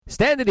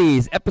Stand at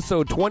Ease,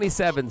 episode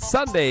 27,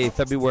 Sunday,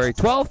 February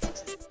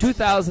 12th,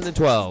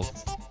 2012.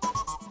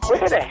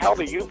 Where the hell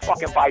do you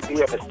fucking buy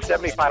beer for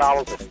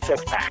 $75 a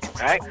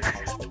six-pack, right?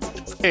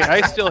 Hey,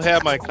 I still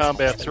have my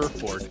combat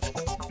surfboard.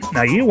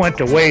 Now, you went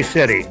to Way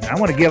City. I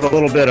want to give a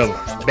little bit of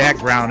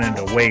background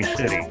into Way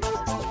City.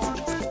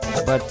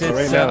 But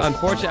it's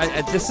unfortunate.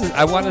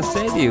 I want to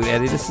say to you,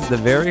 Eddie, this is the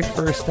very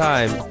first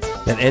time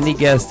that any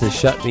guest has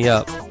shut me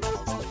up.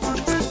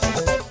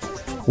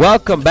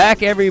 Welcome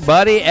back,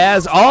 everybody.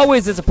 As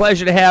always, it's a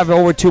pleasure to have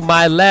over to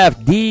my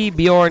left, D.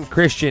 Bjorn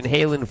Christian,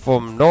 hailing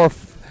from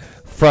North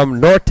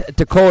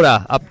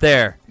Dakota, up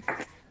there.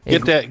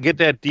 Get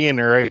that D in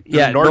there, right?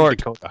 Yeah, North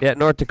Dakota. Yeah,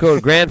 North Dakota.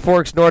 Grand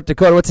Forks, North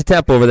Dakota. What's the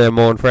temp over there,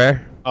 Mon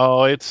Frere?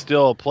 Oh, it's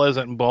still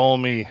pleasant and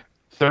balmy.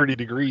 30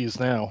 degrees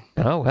now.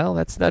 Oh, well,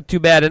 that's not too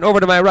bad. And over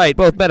to my right,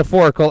 both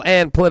metaphorical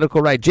and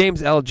political right,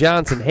 James L.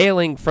 Johnson,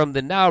 hailing from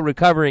the now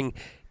recovering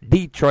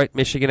Detroit,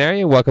 Michigan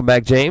area. Welcome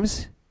back,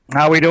 James.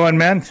 How we doing,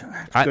 men?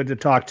 It's good to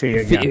talk to you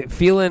again.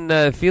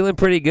 Feeling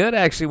pretty good,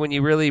 actually, when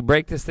you really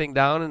break this thing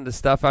down into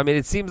stuff. I mean,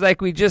 it seems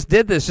like we just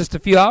did this just a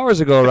few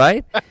hours ago,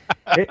 right?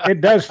 It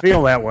does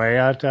feel that way,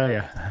 I'll tell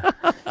you.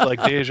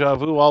 Like deja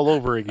vu all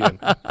over again.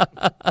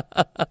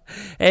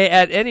 Hey,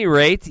 at any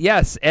rate,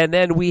 yes. And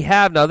then we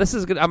have, now this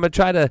is good. I'm going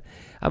to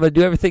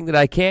do everything that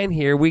I can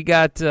here. We've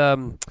got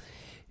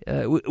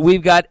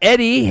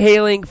Eddie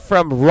hailing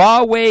from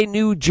Rahway,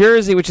 New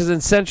Jersey, which is in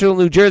central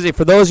New Jersey.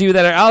 For those of you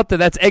that are out there,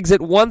 that's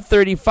exit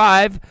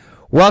 135.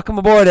 Welcome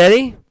aboard,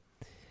 Eddie.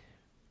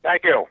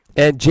 Thank you.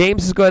 And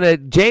James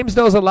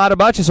knows a lot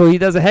about you, so he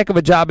does a heck of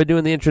a job of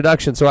doing the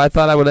introduction. So I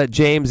thought I would let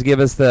James give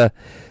us the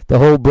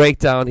whole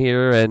breakdown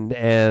here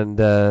and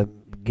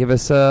give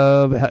us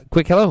a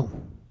quick hello.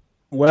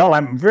 Well,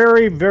 I'm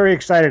very, very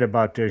excited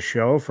about this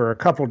show for a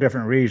couple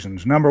different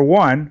reasons. Number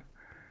one,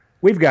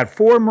 we've got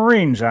 4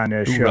 Marines on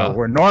this show,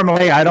 where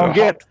normally I don't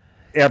get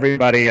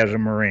everybody as a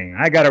Marine.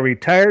 I got a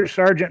retired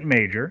Sergeant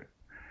Major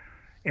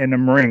in the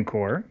Marine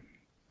Corps,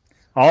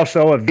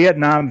 also a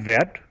Vietnam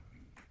vet,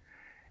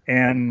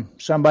 and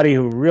somebody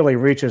who really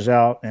reaches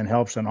out and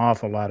helps an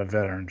awful lot of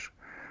veterans.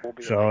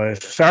 So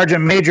it's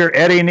Sergeant Major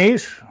Eddie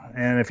Neas,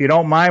 and if you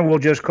don't mind, we'll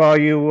just call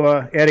you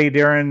Eddie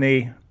during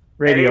the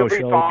radio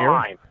show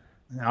here.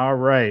 All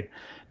right.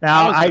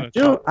 Now, I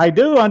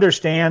do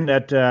understand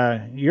that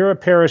you're a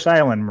Paris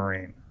Island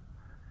Marine,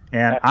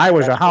 and I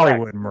was a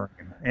Hollywood Marine.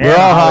 We're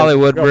all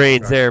Hollywood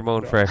Marines there,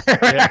 Mon Frere.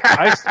 Yeah,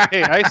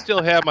 I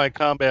still have my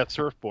combat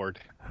surfboard.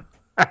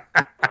 Are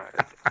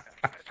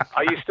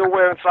you still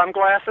wearing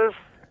sunglasses?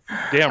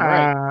 Damn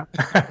right.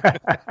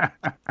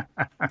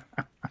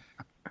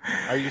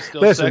 Are you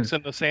still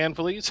sexing the sand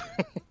fleas?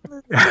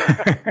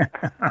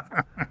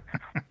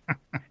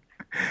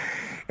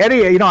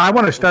 Eddie, I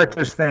want to start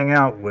this thing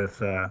out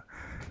with...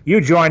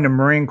 you joined the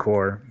Marine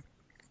Corps,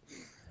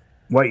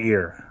 what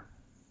year?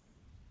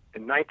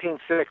 In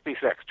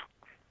 1966.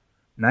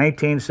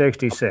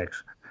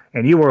 1966.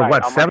 And you were,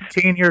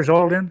 17 years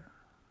old then?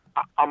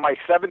 On my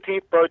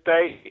 17th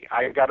birthday,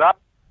 I got up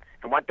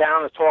and went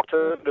down and talked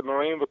to the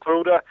Marine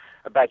recruiter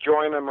about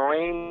joining the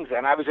Marines,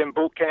 and I was in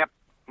boot camp.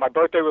 My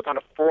birthday was on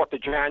the 4th of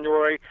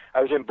January.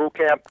 I was in boot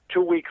camp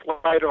 2 weeks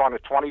later on the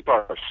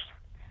 21st.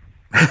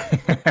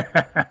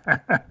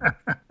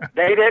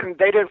 They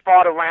didn't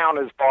fart around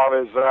as far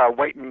as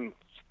waiting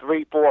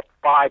 3, 4,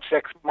 5,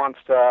 6 months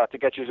to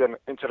get you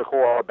into the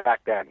Corps back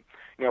then.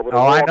 With the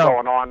war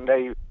going on,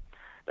 they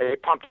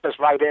pumped us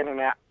right in and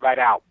right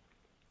out.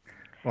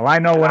 Well, I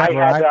know when I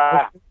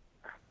had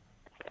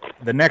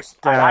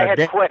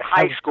quit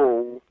high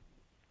school.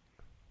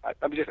 I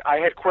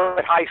had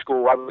quit high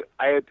school.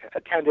 I had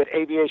attended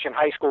aviation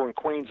high school in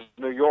Queens,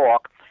 New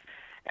York,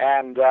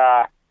 and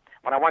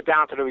when I went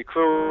down to the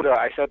recruiter,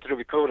 I said to the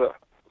recruiter,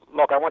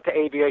 "Look, I went to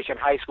aviation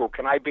high school.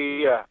 Can I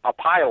be a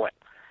pilot?"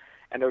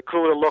 And the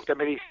recruiter looked at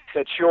me and he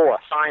said, "Sure,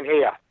 sign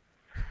here."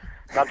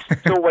 And I'm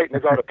still waiting to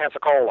go to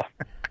Pensacola.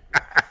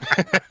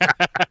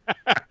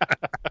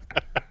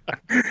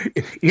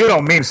 You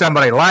don't mean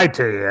somebody lied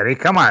to you, Eddie?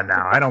 Come on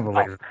now. I don't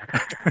believe it.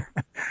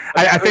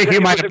 I think you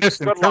might have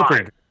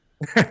misinterpreted.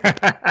 To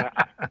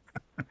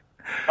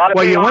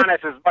be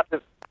honest, as much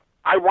as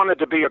I wanted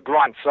to be a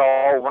grunt,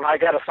 so when I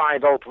got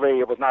assigned 03,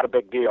 it was not a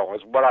big deal. It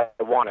was what I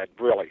wanted,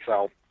 really.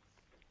 So.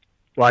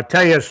 Well, I'll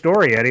tell you a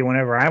story, Eddie.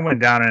 Whenever I went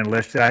down and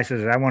enlisted, I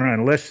said, I want to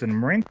enlist in the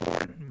Marine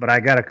Corps, but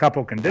I got a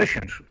couple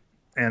conditions.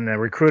 And the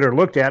recruiter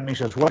looked at me and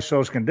says, "What's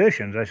those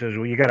conditions?" I says,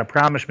 "Well, you got to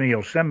promise me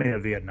you'll send me to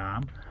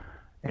Vietnam,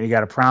 and you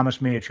got to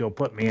promise me that you'll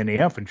put me in the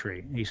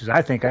infantry." He says,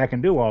 "I think I can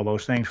do all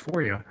those things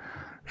for you."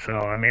 So,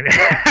 I mean,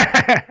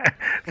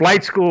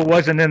 flight school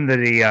wasn't in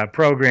the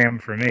program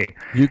for me.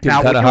 You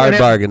can cut a hard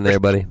bargain there,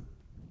 buddy.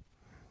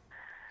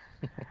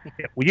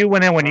 Well, you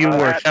went in when you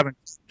were 7,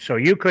 so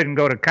you couldn't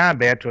go to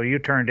combat till you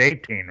turned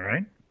 18,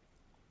 right?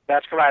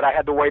 That's correct. I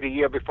had to wait a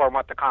year before I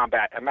went to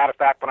combat. As a matter of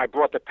fact, when I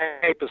brought the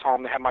papers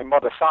home to have my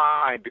mother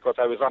sign because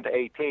I was under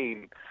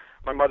 18,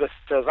 my mother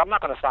says, "I'm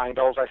not going to sign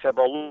those." I said,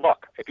 "Well,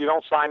 look, if you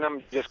don't sign them,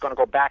 I'm just going to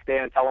go back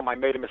there and tell them I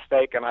made a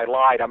mistake and I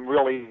lied. I'm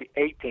really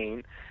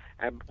 18.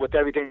 And with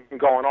everything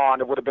going on,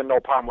 there would have been no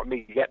problem with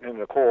me getting in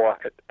the Corps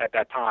at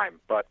that time.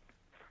 But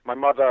my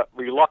mother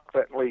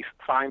reluctantly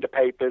signed the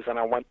papers, and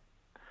I went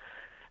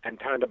and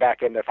turned it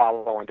back in the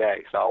following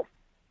day. So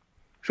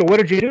what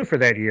did you do for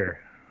that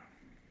year?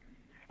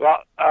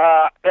 Well,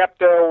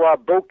 after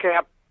boot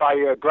camp,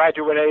 I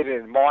graduated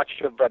in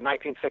March of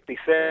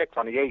 1966,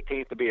 on the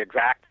 18th to be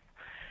exact.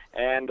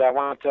 And I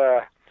went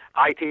to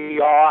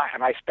ITR,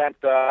 and I spent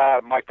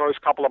my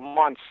first couple of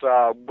months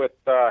with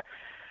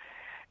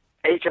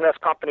H&S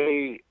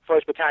Company,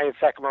 1st Battalion,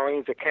 2nd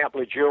Marines at Camp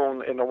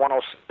Lejeune in the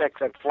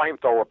 106 and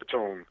Flamethrower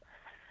Platoon.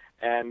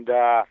 And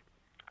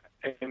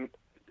in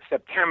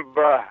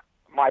September,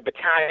 my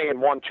battalion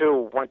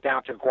 1-2 went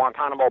down to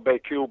Guantanamo Bay,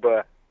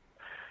 Cuba,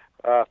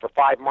 for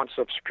 5 months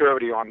of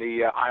security on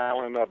the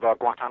island of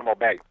Guantanamo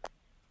Bay.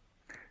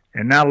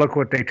 And now look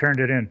what they turned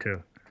it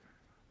into.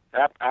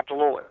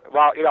 Absolutely.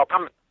 Well,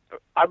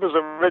 I was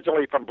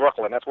originally from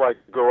Brooklyn. That's where I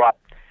grew up.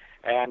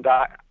 And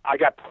I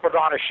got put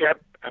on a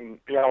ship and,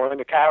 in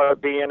the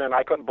Caribbean, and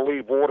I couldn't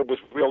believe water was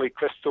really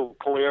crystal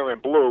clear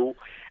and blue.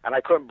 And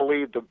I couldn't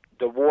believe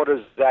the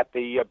waters at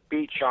the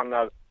beach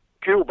on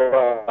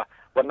Cuba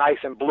were nice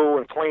and blue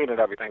and clean and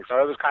everything. So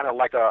it was kind of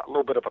like a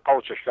little bit of a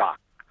culture shock.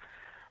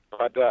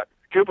 But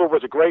Cuba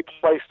was a great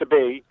place to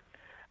be.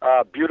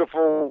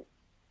 Beautiful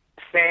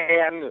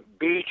sand,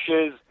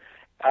 beaches,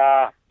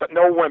 but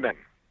no women.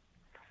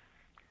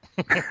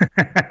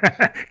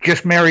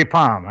 Just Mary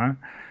Palm, huh?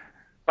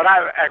 But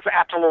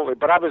absolutely.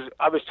 But I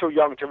was too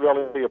young to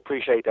really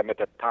appreciate them at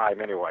the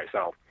time, anyway.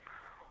 So.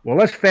 Well,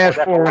 let's fast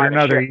forward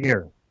another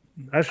year.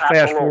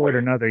 Fast forward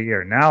another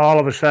year. Now, all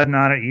of a sudden,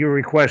 on it, you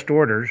request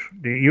orders.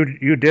 You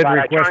did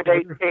request orders? I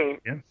turned 18.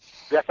 Yeah.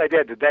 Yes, I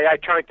did. The day I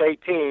turned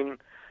 18,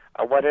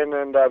 I went in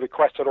and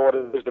requested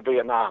orders to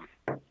Vietnam.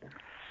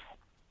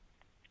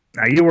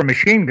 Now, you were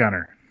machine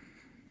gunner.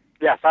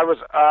 Yes, I was.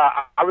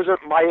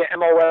 My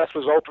MOS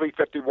was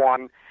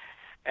 0351,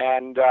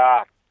 and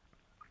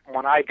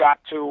when I got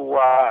to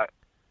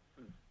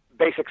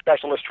basic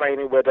specialist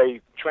training, where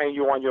they train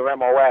you on your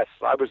MOS,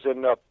 I was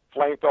in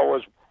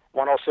flamethrowers,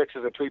 106s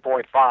and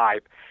 3.5.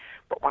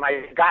 But when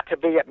I got to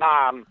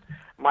Vietnam,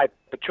 my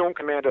platoon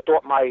commander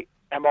thought my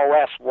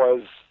MOS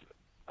was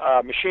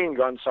machine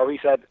gun, so he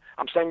said,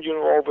 "I'm sending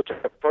you over to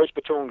the 1st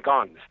Platoon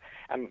guns."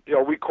 And,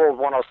 we called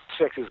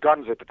 106s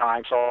guns at the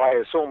time, so I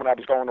assumed I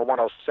was going to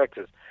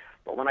 106s.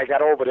 But when I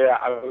got over there,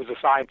 I was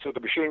assigned to the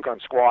machine gun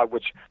squad,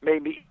 which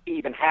made me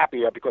even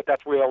happier because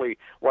that's really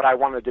what I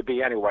wanted to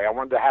be anyway. I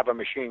wanted to have a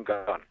machine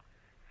gun.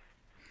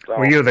 So,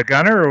 were you the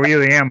gunner or were you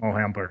the ammo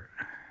hamper?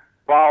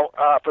 Well,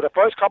 for the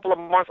first couple of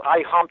months,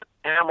 I humped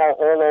ammo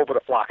all over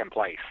the flocking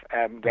place.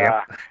 And,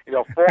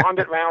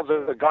 400 rounds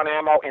of the gun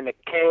ammo in the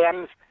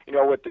cans,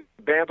 with the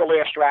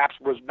bandolier straps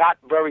was not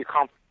very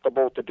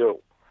comfortable to do.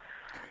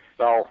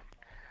 So,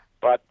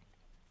 but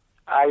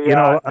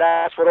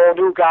that's what all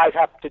new guys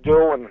have to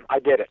do, and I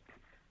did it.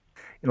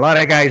 A lot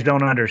of guys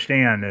don't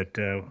understand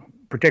that,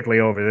 particularly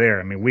over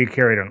there. I mean, we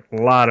carried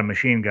a lot of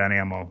machine gun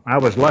ammo. I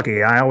was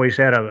lucky. I always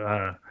had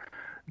a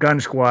gun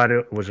squad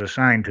that was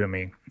assigned to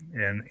me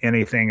in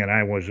anything that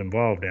I was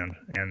involved in.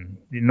 And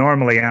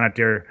normally on it,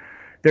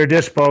 they're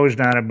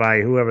disposed on it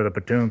by whoever the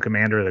platoon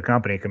commander or the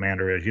company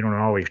commander is. You don't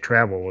always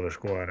travel with a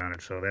squad on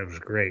it, so that was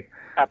great.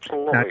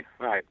 Absolutely,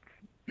 right.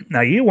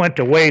 Now, you went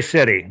to Way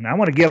City. Now, I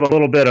want to give a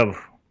little bit of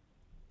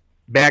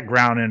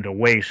background into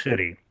Way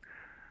City.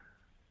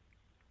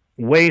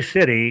 Way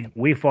City,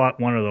 we fought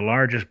one of the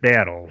largest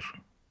battles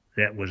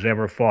that was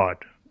ever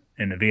fought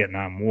in the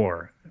Vietnam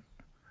War.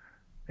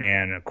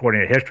 And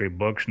according to history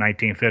books,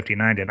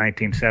 1959 to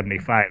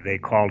 1975, they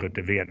called it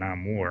the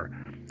Vietnam War.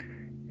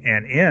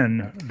 And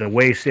in the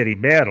Way City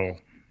battle,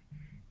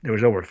 there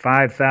was over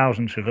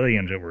 5,000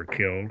 civilians that were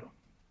killed.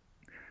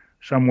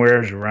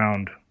 Somewhere's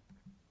around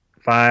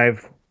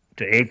 5,000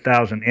 to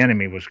 8,000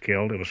 enemy was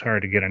killed. It was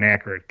hard to get an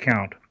accurate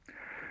count.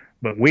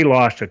 But we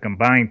lost a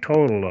combined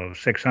total of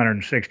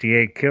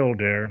 668 killed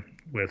there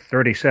with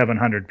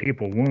 3,700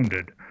 people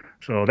wounded.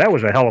 So that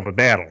was a hell of a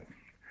battle.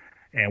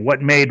 And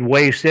what made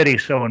Way City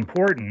so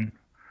important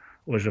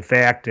was the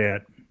fact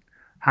that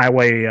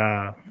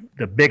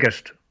the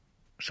biggest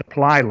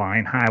supply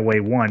line,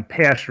 Highway 1,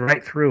 passed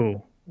right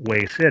through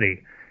Way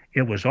City.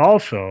 It was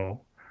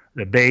also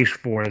the base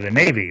for the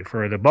Navy,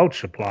 for the boat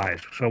supplies.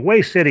 So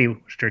Way City,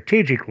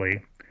 strategically,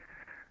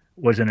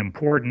 was an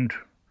important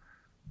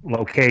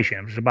location.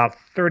 It was about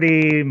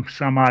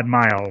 30-some-odd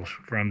miles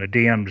from the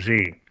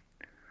DMZ.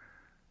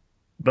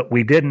 But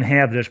we didn't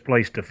have this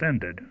place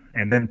defended.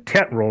 And then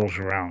Tet rolls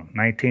around,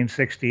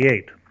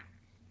 1968,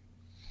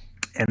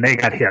 and they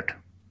got hit.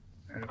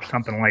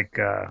 Something like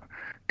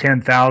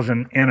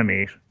 10,000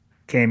 enemies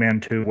came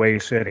into Way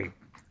City.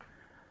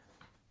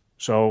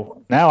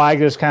 So now I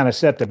just kind of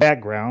set the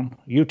background.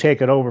 You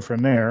take it over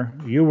from there.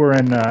 You were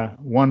in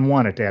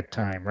 1-1 at that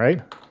time,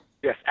 right?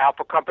 Yes,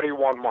 Alpha Company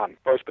 1-1,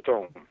 1st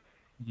Platoon.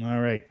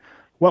 All right.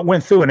 What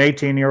went through an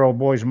 18-year-old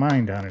boy's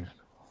mind on it?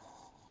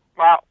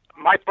 Well,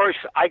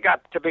 I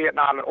got to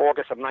Vietnam in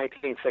August of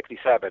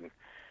 1967,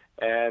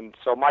 And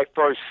so my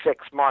first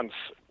 6 months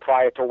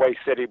prior to Way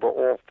City were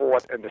all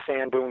fought in the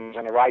sand dunes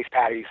and the rice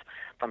paddies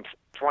from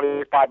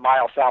 25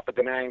 miles south of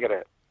Da Nang at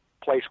a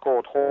place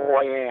called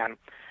Hoi An.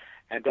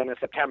 And then in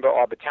September,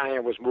 our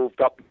battalion was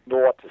moved up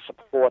north to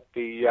support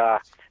the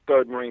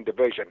 3rd Marine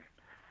Division.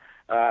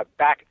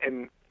 Back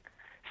in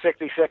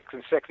 66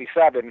 and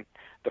 67,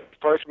 the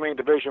 1st Marine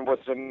Division was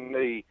in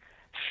the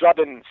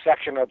southern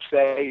section of,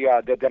 say,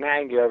 the Da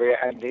Nang area,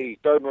 and the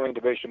 3rd Marine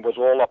Division was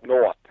all up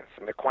north,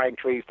 in the Quang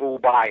Tri,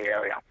 Phu Bai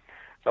area.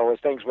 So as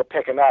things were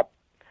picking up,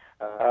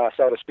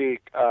 so to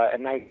speak,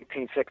 in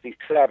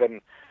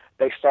 1967,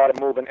 they started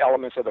moving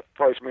elements of the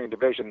 1st Marine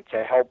Division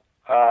to help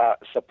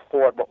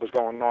support what was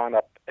going on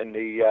up in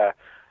the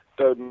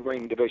 3rd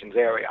Marine Division's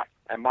area.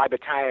 And my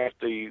battalion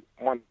was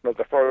one of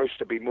the first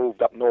to be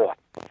moved up north.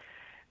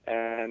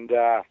 And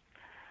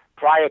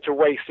prior to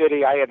Way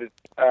City, I had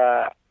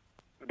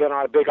been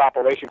on a big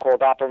operation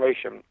called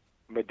Operation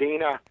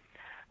Medina.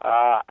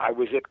 I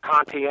was at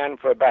Con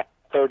for about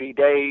 30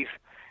 days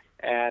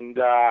and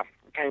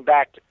came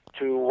back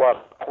to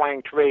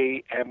Quang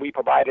Tri, and we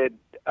provided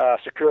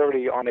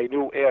security on a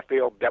new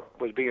airfield that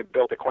was being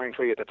built at Quang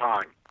Tri at the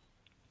time.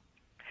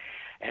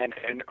 And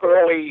in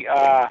early,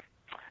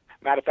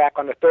 matter of fact,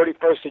 on the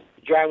 31st of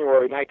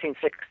January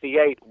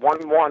 1968,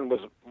 1-1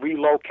 was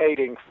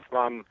relocating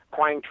from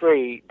Quang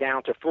Tri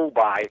down to Phu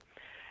Bai,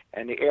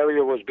 and the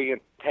area was being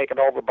taken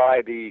over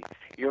by the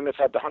units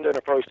of the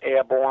 101st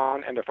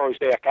Airborne and the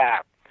 1st Air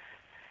Cav.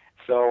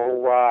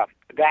 So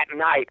that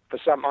night, for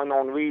some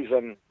unknown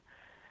reason,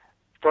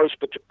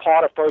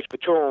 part of 1st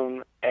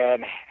Platoon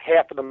and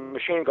half of the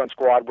machine gun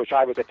squad, which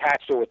I was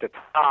attached to at the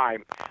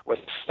time, was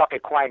stuck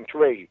at Quang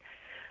Tri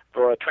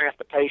for a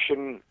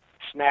transportation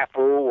snafu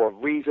or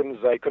reasons.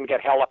 They couldn't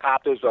get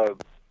helicopters or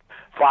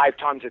 5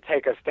 tons to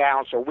take us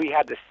down, so we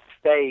had to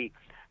stay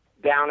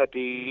down at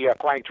the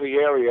Quang Tri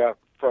area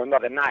for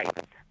another night.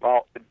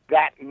 Well,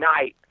 that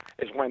night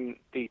is when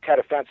the Tet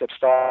Offensive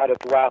started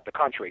throughout the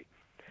country.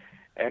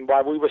 And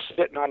while we were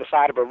sitting on the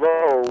side of a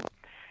road,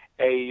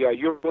 a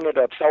unit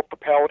of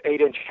self-propelled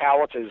 8-inch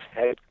howitzers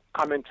had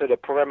come into the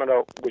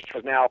perimeter, which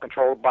was now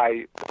controlled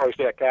by the 1st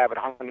Air Cav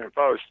at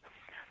 101st.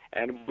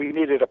 And we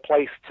needed a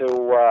place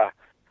to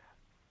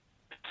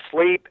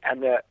sleep,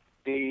 and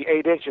the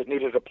 8 inches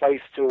needed a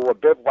place to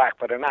bivouac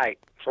for the night.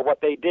 So what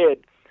they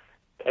did,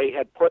 they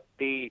had put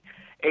the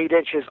 8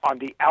 inches on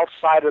the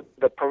outside of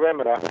the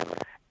perimeter,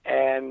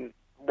 and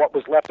what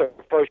was left of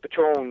the 1st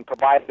Platoon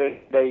provided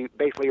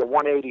basically a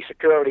 180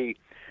 security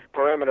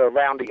perimeter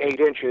around the 8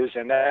 inches,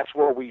 and that's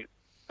where we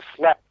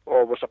slept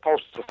or were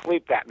supposed to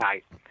sleep that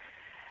night.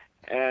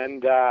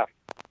 And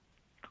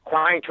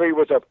Quang Tri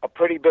was a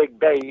pretty big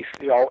base,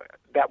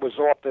 that was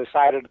off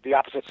the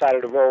opposite side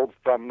of the road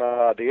from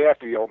the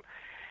airfield.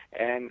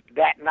 And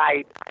that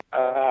night,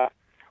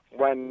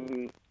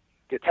 when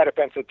the Tet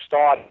Offensive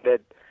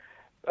started,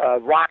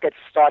 rockets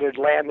started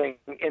landing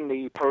in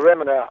the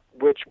perimeter,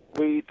 which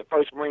the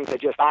 1st Marines had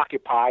just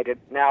occupied, and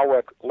now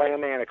were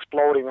landing and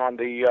exploding on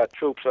the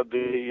troops of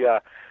the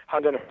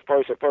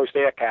 101st and 1st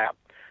Air Cav.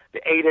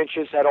 The 8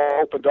 inches had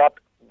opened up,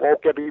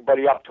 woke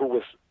everybody up who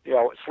was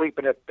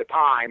sleeping at the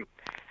time,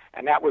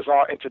 and that was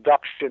our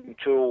introduction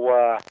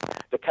to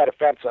the Tet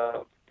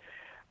Offensive.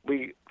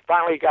 We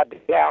finally got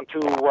down to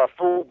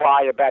Phu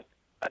Bai about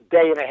a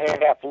day and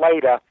a half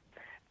later,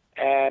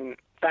 and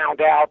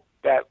found out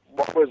that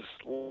what was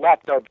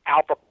left of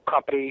Alpha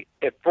Company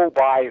at Phu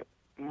Bai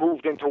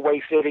moved into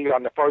Way City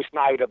on the first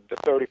night of the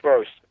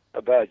 31st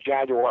of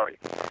January.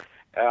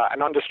 An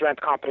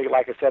understrength company,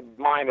 like I said,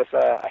 minus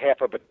a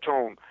half a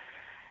platoon.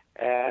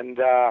 And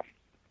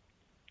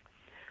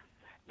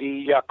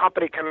the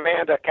company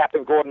commander,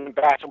 Captain Gordon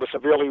Batson, was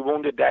severely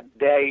wounded that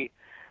day.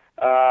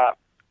 A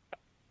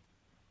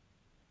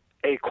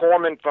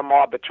corpsman from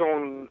our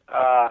platoon,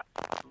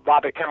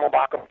 Bobby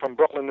Kemmelbacher from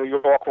Brooklyn, New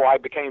York, who I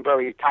became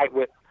very tight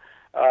with,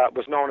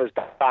 was known as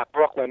Doc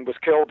Brooklyn, was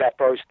killed that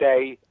first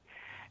day,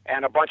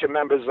 and a bunch of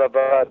members of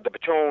the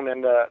platoon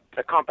and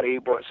the company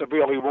were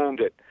severely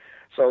wounded.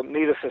 So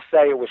needless to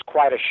say, it was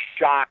quite a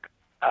shock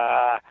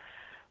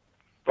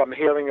from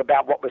hearing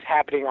about what was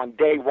happening on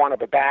day one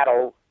of a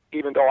battle.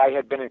 Even though I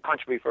had been in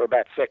country for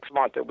about 6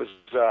 months, it was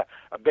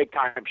a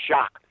big-time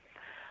shock.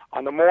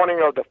 On the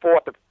morning of the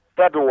 4th of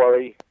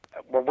February,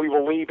 when we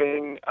were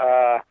leaving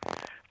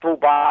Phu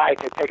Bai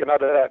to take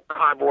another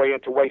convoy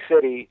into Way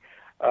City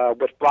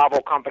with Bravo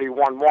Company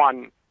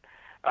 1-1,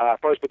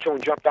 1st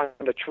Platoon jumped on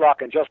the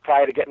truck, and just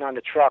prior to getting on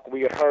the truck,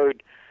 we had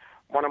heard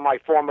one of my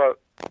former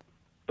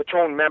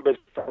platoon members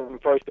from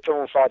 1st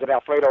Platoon, Sergeant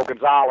Alfredo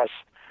Gonzalez,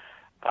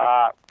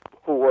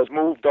 who was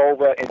moved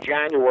over in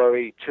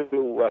January to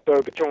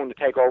 3rd Platoon to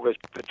take over as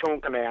platoon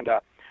commander,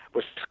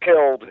 was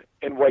killed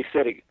in Way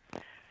City.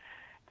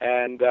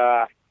 And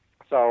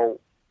so,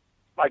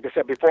 like I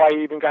said, before I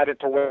even got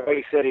into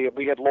Way City,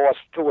 we had lost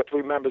 2 or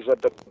 3 members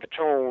of the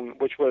platoon,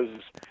 which was,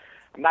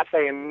 I'm not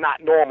saying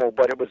not normal,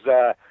 but it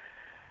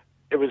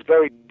was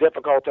very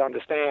difficult to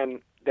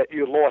understand that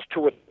you lost 2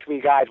 or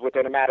 3 guys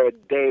within a matter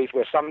of days,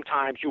 where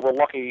sometimes you were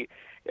lucky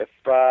if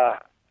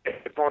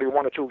if only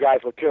one or two guys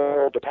were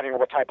killed, depending on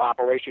what type of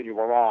operation you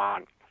were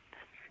on.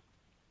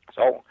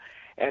 So,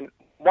 and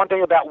one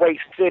thing about Way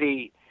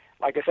City,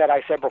 like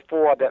I said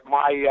before, that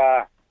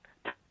my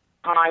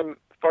time,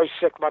 first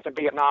 6 months in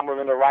Vietnam, were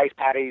in the rice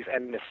paddies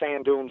and the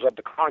sand dunes of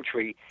the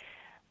country.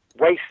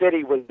 Way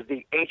City was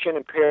the ancient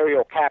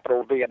imperial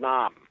capital of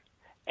Vietnam,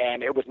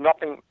 and it was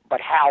nothing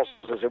but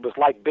houses. It was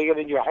like being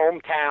in your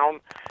hometown.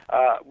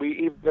 We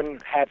even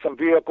had some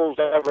vehicles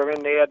that were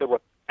in there that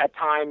were at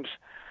times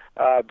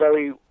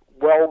very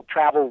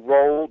well-traveled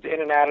roads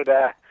in and out of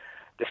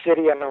the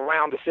city and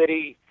around the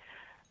city.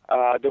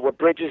 There were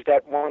bridges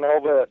that went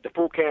over the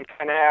Phu Cam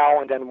Canal,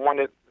 and then one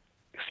that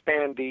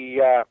spanned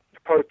the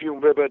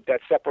Perfume River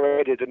that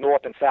separated the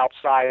north and south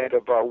side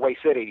of Way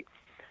City.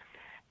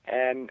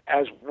 And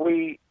as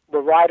we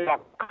were riding our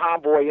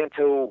convoy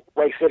into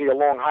Way City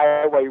along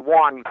Highway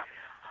 1,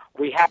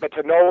 we happened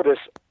to notice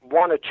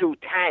one or two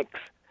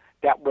tanks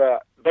that were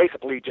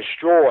basically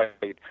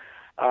destroyed.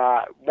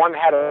 One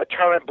had a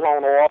turret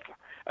blown off.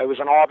 It was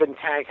an Arvin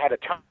tank, had a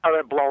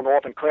turret blown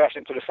off and crashed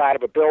into the side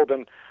of a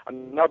building.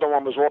 Another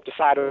one was off the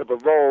side of a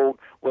road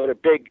with a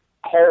big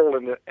hole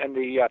in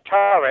the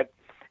turret,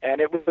 and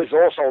it was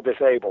also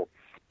disabled.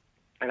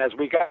 And as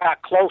we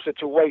got closer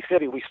to Way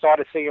City, we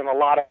started seeing a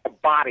lot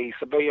of bodies,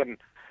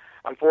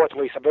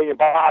 unfortunately, civilian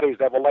bodies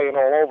that were laying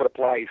all over the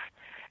place.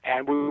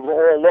 And we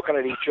were all looking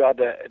at each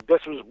other.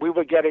 We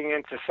were getting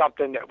into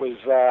something that was,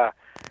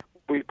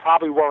 we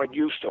probably weren't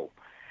used to.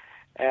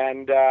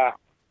 And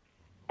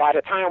by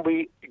the time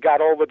we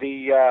got over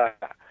the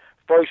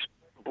first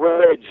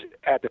bridge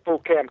at the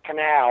Phu Cam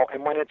Canal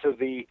and went into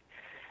the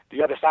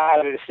other side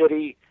of the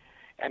city,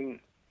 and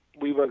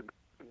we were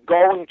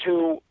going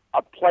to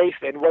a place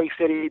in Way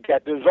City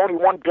that there's only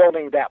one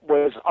building that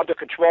was under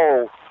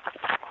control.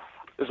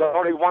 There's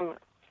only one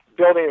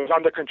building that was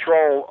under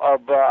control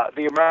of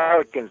the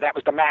Americans. That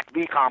was the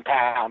MACV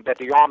compound that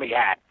the Army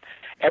had.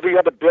 Every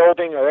other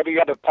building or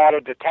every other part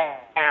of the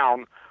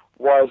town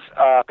was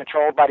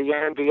controlled by the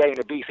NVA and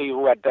the BC,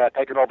 who had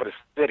taken over the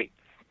city.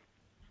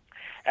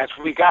 As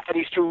we got to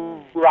these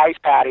two rice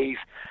paddies,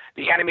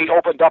 the enemy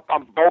opened up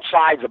on both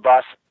sides of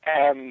us,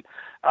 and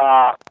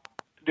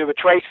there were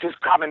traces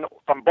coming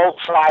from both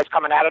sides,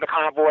 coming out of the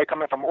convoy,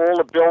 coming from all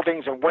the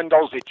buildings and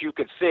windows that you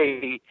could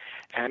see.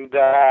 And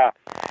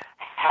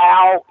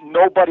how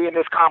nobody in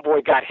this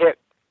convoy got hit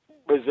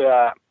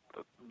was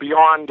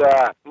beyond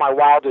my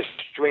wildest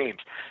dreams.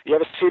 You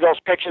ever see those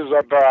pictures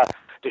of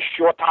the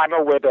short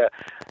timer where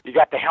you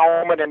got the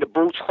helmet and the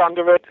boots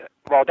under it?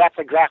 Well, that's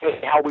exactly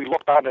how we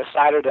looked on the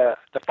side of the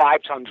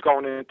 5 tons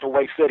going into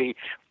Way City,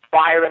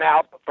 firing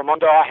out from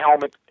under our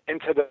helmet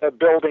into the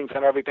buildings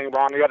and everything.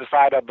 We're on the other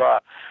side of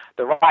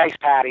the rice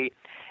paddy,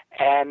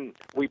 and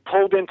we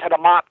pulled into the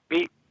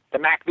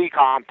MACV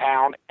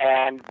compound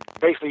and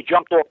basically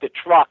jumped off the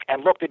truck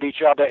and looked at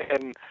each other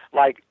in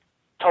like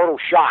total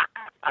shock.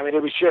 I mean,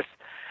 it was just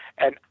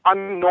an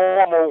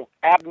abnormal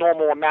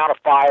amount of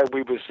fire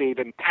we received,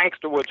 and tanks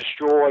that were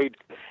destroyed,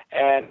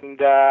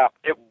 and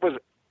it was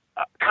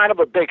kind of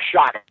a big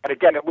shock. And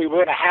again, we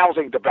were in a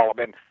housing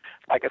development,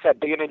 like I said,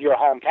 being in your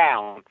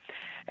hometown.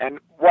 And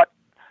what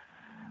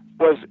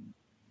was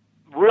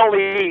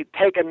really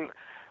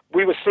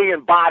we were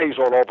seeing bodies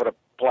all over the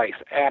place.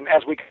 And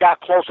as we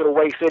got closer to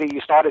Way City,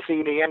 you started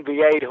seeing the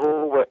NVA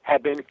who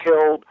had been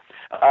killed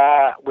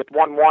with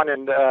 1-1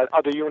 and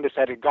other units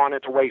that had gone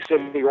into Way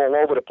City all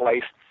over the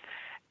place.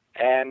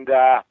 And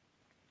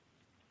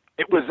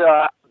it was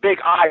a big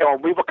eye-opener.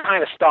 We were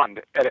kind of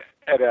stunned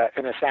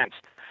in a sense.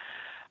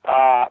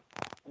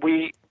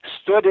 We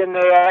stood in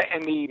there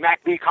in the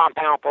MACV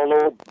compound for a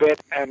little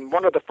bit, and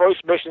one of the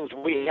first missions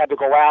we had to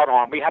go out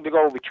on, we had to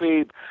go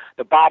retrieve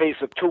the bodies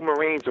of 2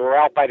 Marines who were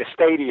out by the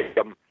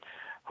stadium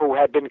who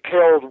had been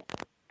killed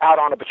out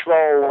on a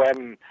patrol,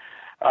 and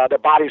their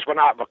bodies were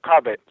not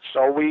recovered.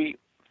 So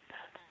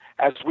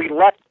as we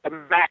left the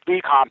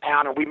MACV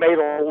compound and we made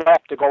a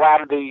left to go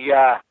out of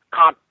the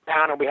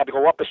compound, and we had to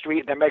go up the street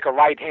and then make a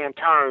right-hand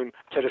turn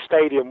to the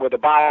stadium where the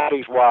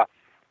bodies were,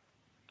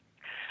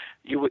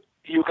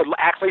 you could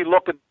actually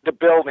look at the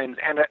buildings,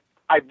 and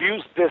I've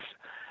used this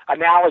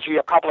analogy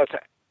a couple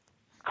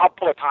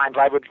of times.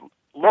 I would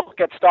look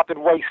at stuff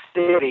in Way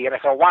City, and I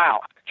said,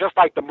 wow, just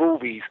like the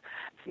movies,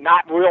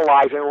 not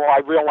realizing, or I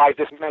realized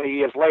this many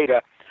years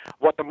later,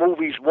 what the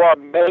movies were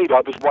made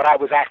of is what I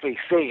was actually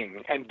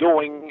seeing and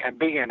doing and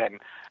being in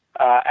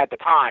at the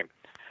time.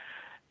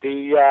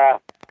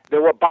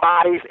 There were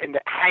bodies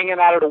hanging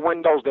out of the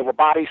windows. There were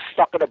bodies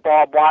stuck in the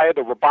barbed wire.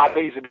 There were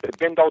bodies in the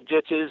window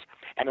ditches,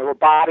 and there were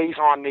bodies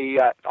on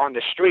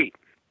the street.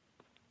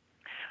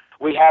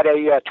 We had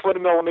a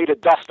 20-millimeter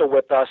duster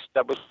with us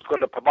that was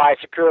going to provide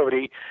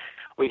security.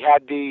 We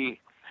had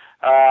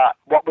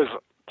what was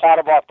part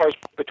of our 1st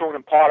platoon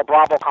and part of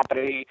Bravo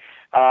Company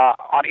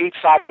on each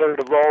side of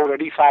the road,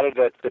 on each side of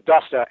the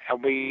duster,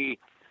 and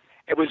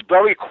it was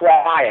very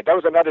quiet. That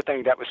was another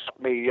thing that was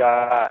me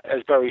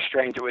as very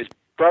strange. It was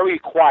very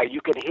quiet.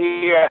 You could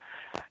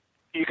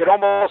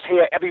almost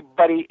hear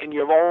everybody in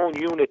your own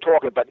unit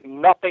talking, but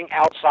nothing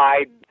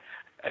outside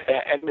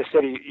in the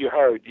city you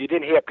heard. You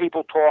didn't hear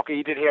people talking.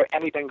 You didn't hear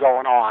anything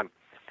going on.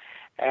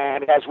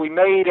 And as we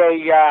made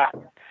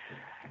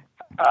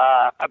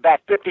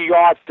about 50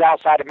 yards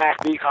outside the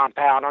MACV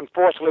compound,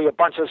 unfortunately, a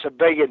bunch of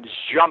civilians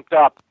jumped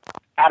up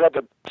out of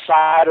the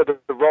side of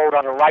the road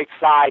on the right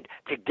side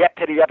to get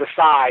to the other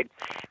side.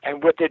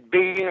 And with it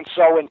being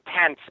so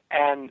intense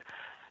and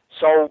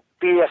so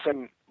fierce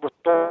and with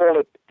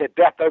all the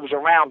death that was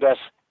around us,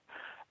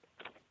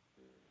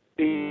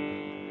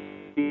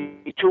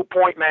 the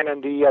 2-point men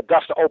and the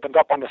duster opened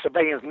up on the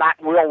civilians, not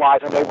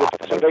realizing they were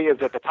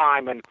civilians at the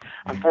time, and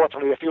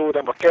unfortunately a few of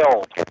them were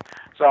killed.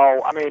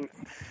 So, I mean,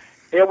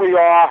 here we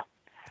are,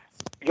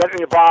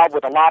 getting involved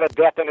with a lot of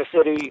death in the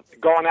city,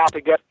 going out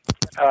to get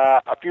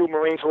a few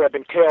Marines who had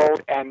been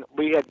killed, and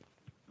we had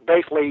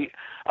basically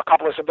a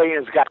couple of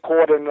civilians got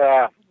caught in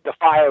the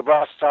fire of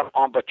us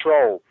on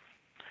patrol.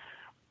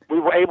 We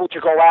were able to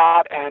go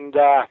out and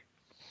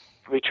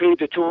retrieve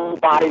the 2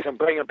 bodies and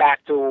bring them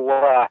back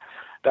to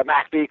the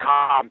MACV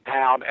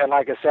compound. And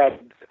like I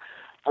said,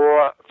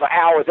 for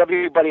hours,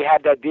 everybody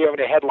had that deer in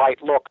the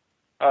headlight look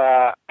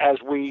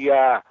as we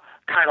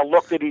kind of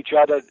looked at each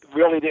other,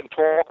 really didn't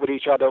talk with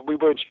each other. We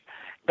were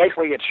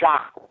basically in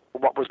shock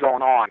with what was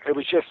going on. It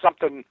was just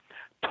something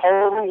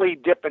totally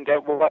different than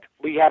what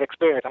we had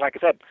experienced. And like I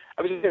said,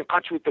 I was in the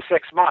country for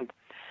 6 months.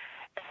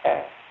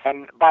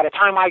 And by the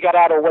time I got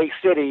out of Way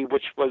City,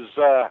 which was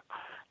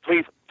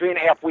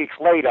 3.5 weeks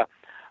later,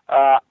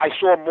 I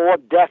saw more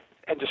death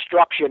and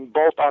destruction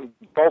both on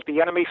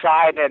the enemy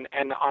side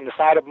and on the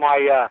side of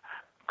my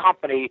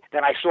company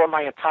than I saw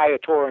my entire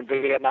tour in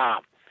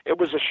Vietnam. It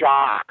was a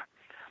shock.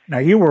 Now,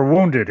 you were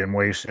wounded in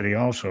Way City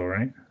also,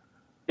 right?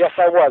 Yes,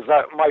 I was.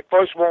 My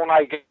first wound,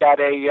 I got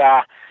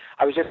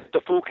I was at the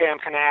Phucam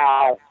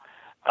Canal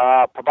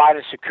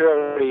providing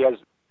security as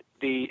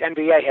the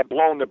NVA had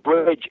blown the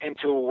bridge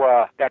into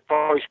that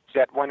first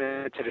that went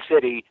into the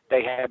city.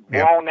 They had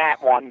blown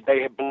that one.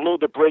 They had blew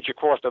the bridge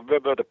across the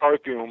river, the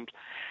Perfumes,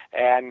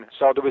 and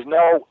so there was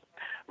no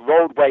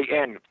roadway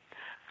in.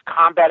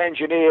 Combat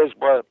engineers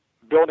were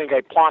building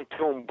a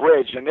pontoon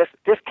bridge, and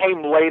this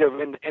came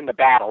later in the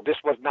battle. This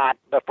was not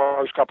the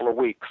first couple of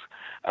weeks.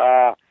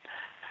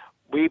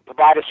 We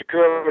provided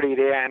security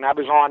there, and I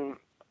was on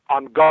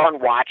gun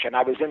watch, and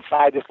I was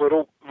inside this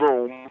little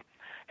room,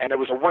 and there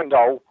was a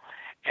window,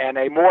 and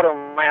a mortar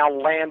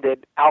round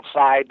landed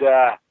outside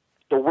the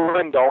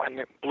window, and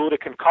it blew the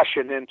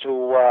concussion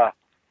into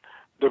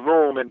the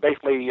room and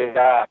basically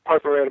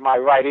perforated my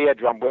right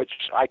eardrum,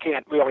 which I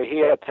can't really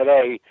hear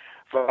today.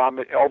 From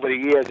over the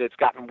years, it's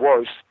gotten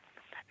worse.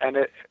 And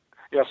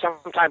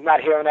sometimes not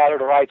hearing out of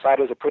the right side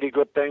is a pretty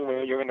good thing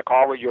when you're in the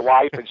car with your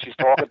wife and she's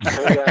talking to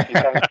you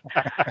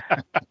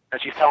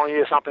and she's telling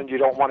you something you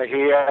don't want to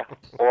hear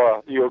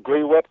or you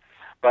agree with.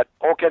 But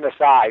all kidding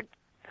aside,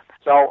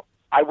 so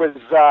I was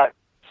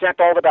sent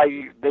over.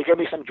 They gave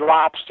me some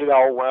drops,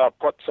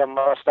 put some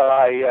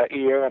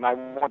ear, and I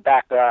went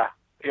back.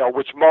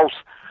 Which most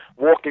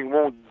walking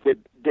wounds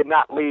did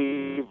not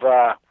leave.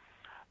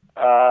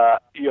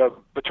 Your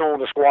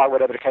platoon or squad,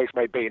 whatever the case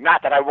may be.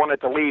 Not that I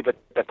wanted to leave at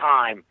the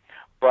time,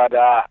 but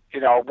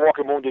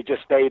walking wounded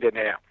just stayed in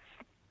there.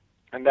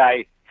 And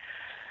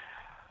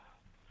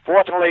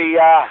fortunately,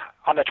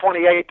 on the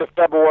 28th of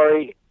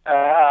February,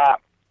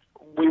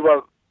 we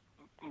were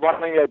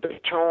running a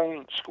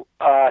platoon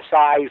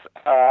size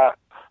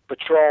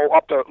patrol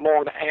up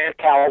along the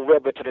Ancal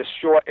River to this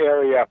short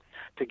area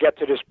to get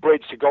to this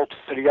bridge to go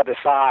to the other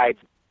side.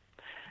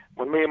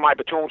 When me and my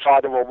platoon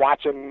sergeant were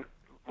watching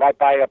right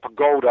by a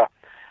pagoda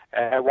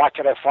and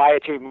watching a fire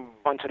team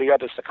run to the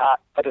other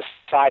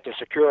side to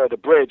secure the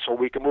bridge so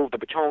we could move the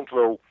platoon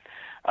through,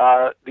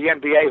 the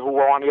NVA who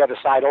were on the other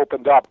side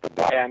opened up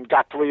and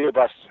got 3 of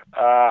us,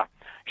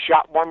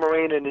 shot one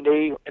Marine in the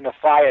knee in the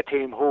fire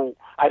team who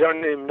I don't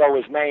even know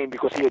his name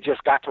because he had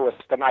just got to us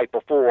the night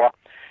before.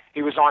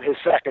 He was on his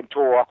second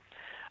tour.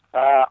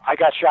 I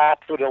got shot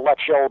through the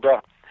left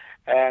shoulder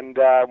and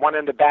one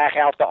in the back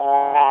out the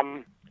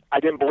arm. I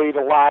didn't bleed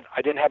a lot.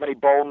 I didn't have any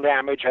bone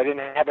damage. I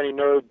didn't have any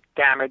nerve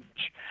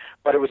damage,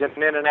 but it was an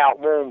in-and-out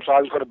wound, so I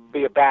was going to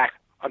be back.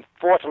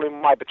 Unfortunately,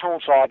 my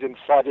platoon sergeant,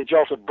 Sergeant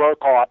Joseph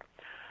Burkhart,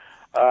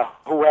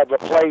 who had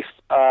replaced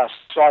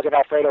Sergeant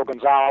Alfredo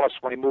Gonzalez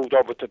when he moved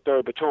over to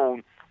 3rd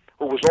Platoon,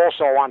 who was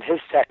also on his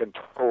second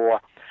tour,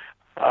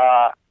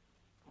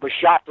 was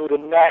shot through the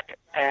neck,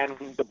 and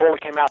the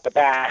bullet came out the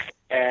back.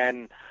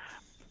 And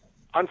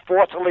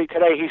unfortunately,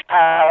 today he's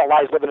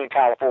paralyzed living in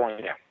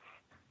California.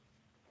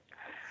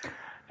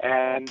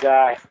 And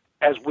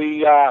as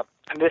we,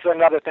 and this is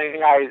another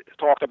thing I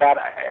talked about,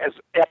 as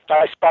after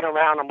I spun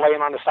around, I'm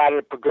laying on the side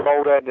of the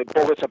pagoda, and the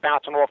bullets are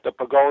bouncing off the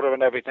pagoda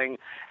and everything.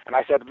 And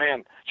I said,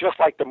 man, just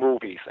like the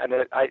movies.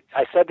 And I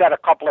said that a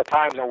couple of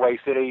times in Way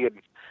City,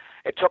 and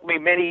it took me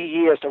many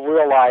years to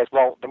realize,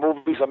 well, the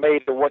movies are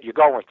made to what you're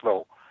going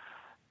through.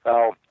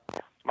 So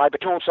my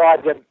platoon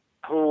sergeant,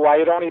 who I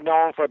had only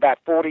known for about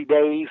 40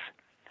 days,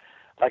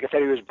 like I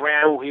said, he was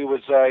brand new. He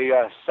was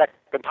a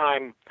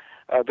second-time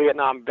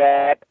Vietnam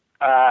vet,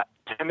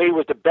 to me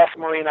was the best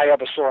Marine I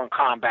ever saw in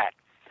combat.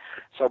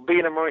 So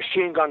being a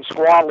machine gun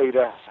squad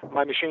leader,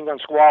 my machine gun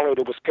squad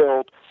leader was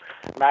killed.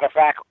 Matter of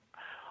fact,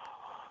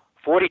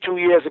 42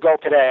 years ago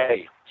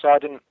today,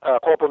 Sergeant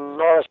Corporal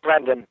Neas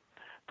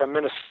from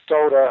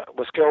Minnesota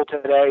was killed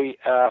today,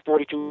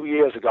 42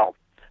 years ago.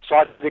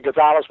 Sergeant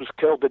Gonzalez was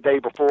killed the day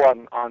before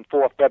on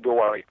 4th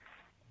February.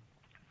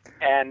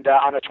 And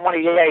on the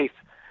 28th,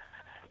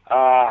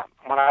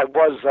 when I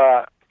was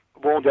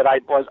wounded, I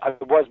was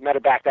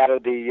medevaced out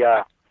of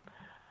the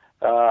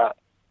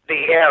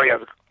area.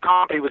 The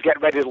company was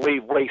getting ready to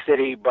leave Way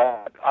City,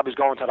 but I was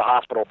going to the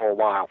hospital for a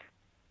while.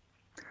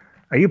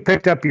 You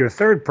picked up your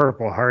third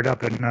Purple Heart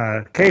up in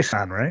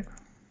Quezon, right?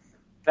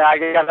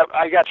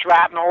 I got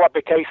shrapnel up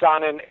at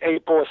Quezon in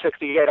April of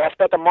 '68. I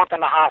spent a month in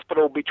the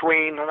hospital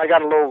between, and I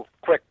got a little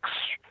quick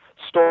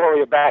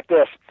story about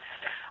this.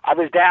 I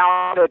was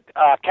down at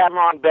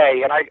Cameron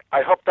Bay, and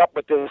I hooked up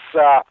with this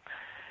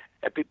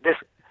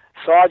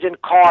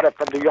Sergeant Carter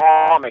from the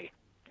Army,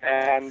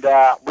 and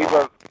we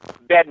were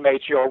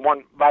bedmates,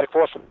 one right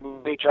across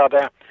from each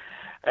other,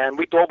 and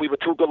we thought we were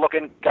two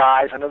good-looking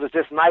guys. And there was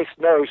this nice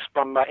nurse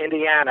from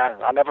Indiana.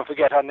 I'll never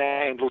forget her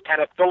name,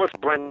 Lieutenant Phyllis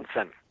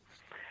Brinson.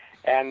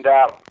 And,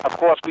 of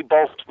course, we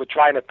both were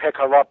trying to pick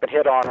her up and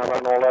hit on her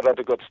and all that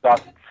other good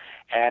stuff.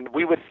 And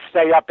we would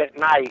stay up at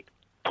night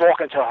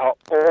talking to her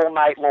all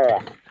night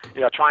long,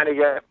 trying to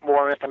get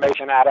more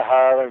information out of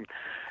her and,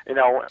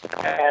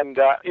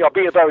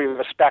 being very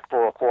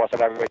respectful, of course,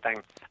 of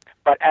everything.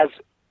 But as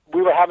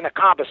we were having a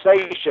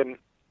conversation,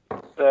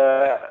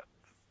 the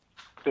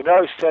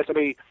nurse said to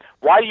me,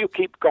 "Why do you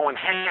keep going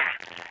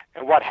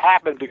And what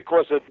happened,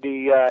 because of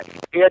the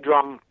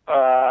eardrum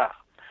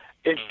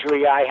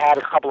injury I had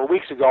a couple of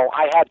weeks ago,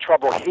 I had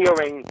trouble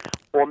hearing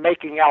or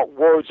making out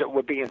words that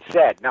were being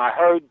said. Now,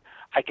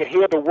 I could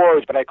hear the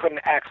words, but I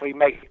couldn't actually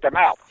make them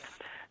out.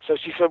 So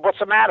she said, "What's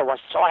the matter?"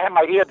 So I had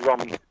my eardrum,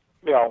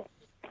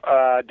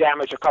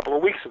 damaged a couple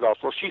of weeks ago.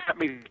 So she sent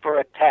me for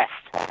a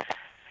test.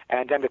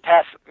 And then the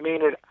test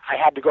meant I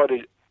had to go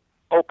to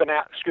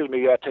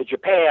to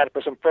Japan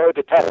for some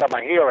further tests on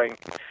my hearing,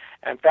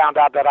 and found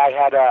out that I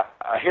had a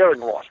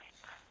hearing loss.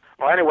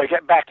 Well, anyway,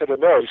 getting back to the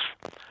nurse,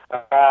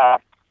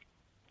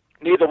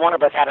 neither one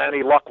of us had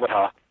any luck with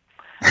her.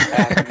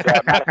 And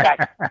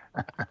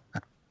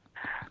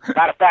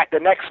matter of fact, the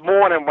next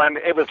morning when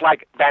it was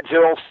like that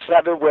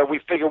 07 where we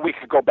figured we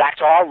could go back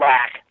to our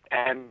rack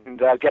and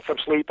get some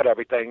sleep and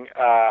everything,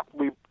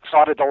 we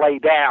started to lay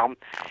down,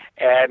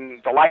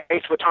 and the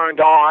lights were turned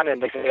on,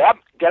 and they said, "Yep,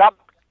 get up."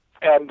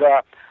 And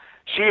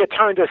she had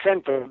turned us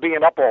in for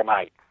being up all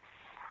night.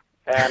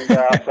 And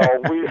so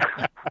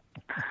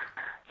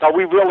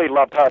we really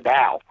loved her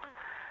now.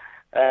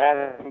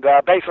 And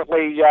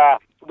basically,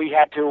 we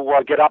had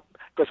to get up,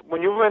 because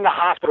when you were in the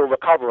hospital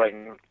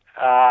recovering,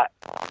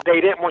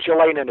 they didn't want you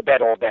laying in the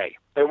bed all day.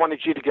 They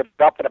wanted you to get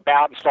up and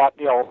about and start,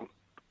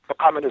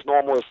 becoming as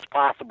normal as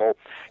possible.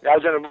 I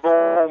was in a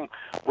room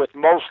with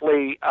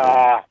mostly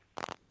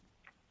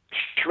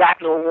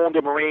shrapnel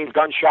wounded Marines,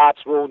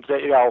 gunshots wounds,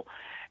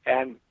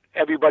 and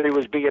everybody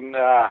was being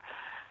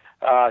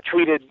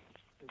treated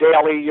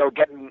daily,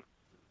 getting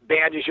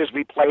bandages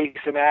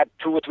replaced and that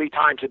 2 or 3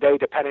 times a day,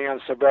 depending on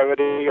the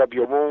severity of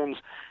your wounds.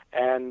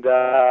 And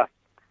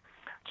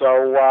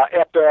so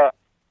after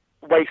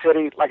Way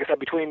City, like I said,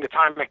 between the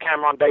time at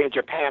Cameron Bay and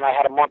Japan, I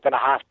had a month in the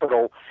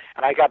hospital,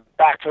 and I got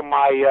back to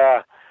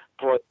my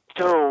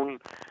platoon,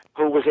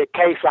 who was at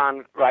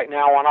Quezon right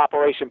now on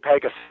Operation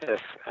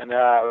Pegasus, and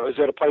it was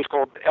at a place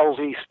called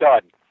LZ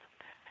Stud.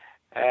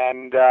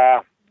 And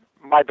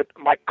my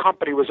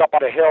company was up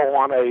on a hill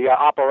on a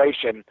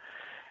operation,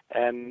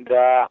 and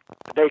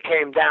they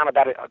came down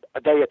about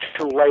a day or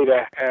two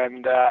later,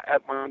 and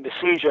when the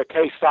seizure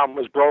Quezon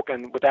was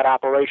broken with that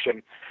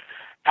operation,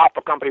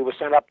 Alpha Company was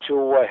sent up to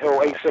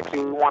Hill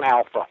 861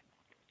 Alpha.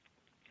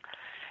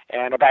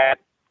 And about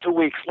 2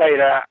 weeks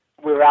later,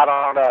 we were out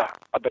on a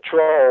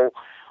patrol,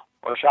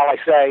 or shall I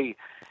say,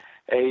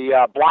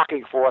 a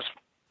blocking force.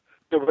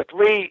 There were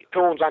 3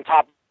 platoons on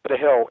top of the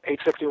hill,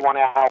 861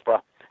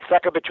 Alpha.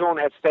 Second platoon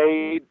had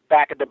stayed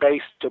back at the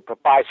base to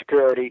provide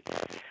security.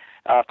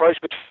 First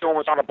platoon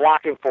was on a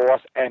blocking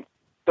force, and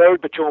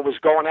third platoon was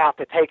going out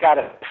to take out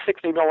a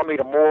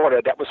 60-millimeter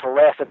mortar that was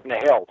harassing the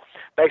hill.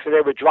 Basically,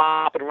 they were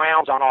dropping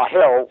rounds on our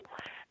hill,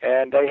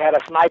 and they had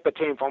a sniper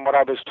team, from what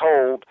I was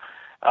told,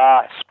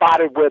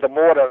 spotted where the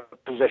mortar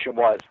position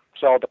was.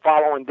 So the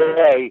following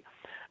day,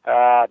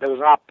 there was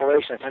an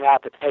operation sent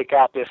out to take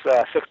out this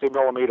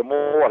 60-millimeter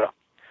mortar.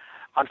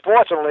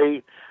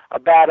 Unfortunately,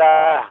 about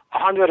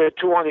 100 or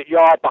 200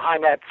 yards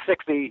behind that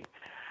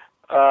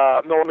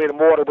 60-millimeter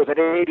mortar was an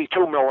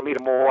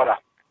 82-millimeter mortar.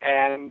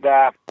 And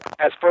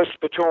as first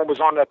platoon was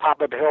on the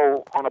top of the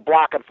hill on a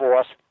blocking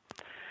force,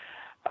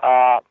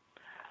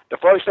 the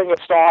first thing that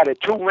started,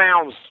 two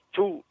rounds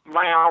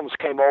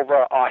came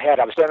over our head.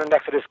 I was standing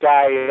next to this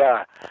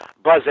guy,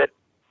 Buzzett,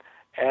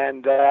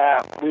 and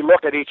we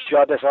looked at each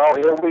other. So, oh,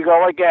 here we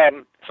go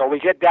again. So we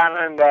get down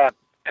in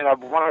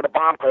one of the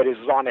bomb craters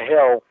on the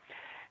hill,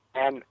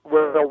 and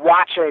we're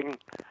watching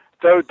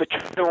third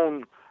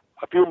platoon.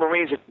 A few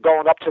Marines are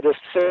going up to this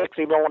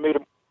 60-millimeter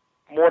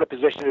mortar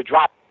position to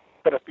drop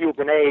a few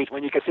grenades.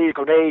 When you could see a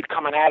grenade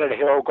coming out of the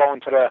hill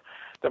going to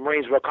the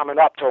Marines were coming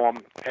up to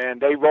them,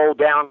 and they rolled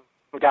down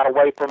and got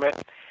away from it.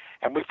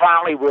 And we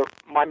finally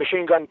my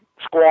machine gun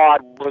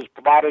squad was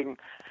providing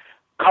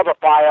cover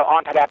fire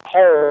onto that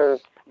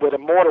pole where the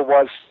mortar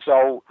was,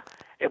 so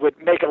it would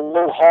make it a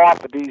little hard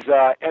for these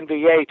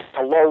NVA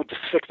to load the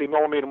 60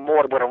 millimeter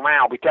mortar with a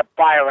round. We kept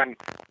firing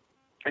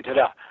into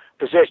the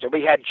position.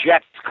 We had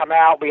jets come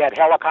out. We had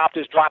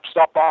helicopters drop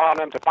stuff on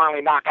them to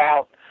finally knock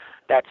out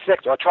that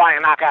 60, or try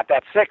and knock out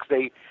that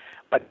 60.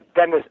 But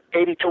then this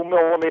 82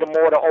 millimeter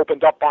mortar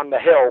opened up on the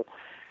hill,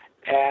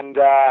 and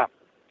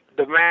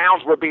the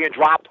rounds were being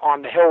dropped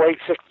on the hill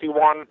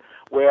 861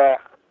 where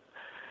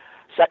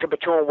 2nd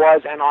Platoon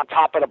was, and on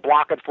top of the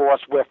blocking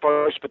force where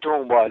 1st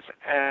Platoon was.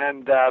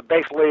 And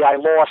basically I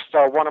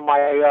lost one of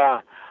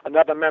my,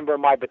 another member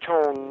of my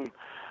platoon,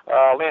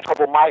 Lance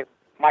Corporal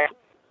Mike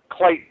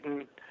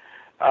Clayton,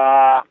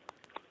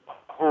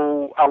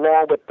 who,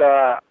 along with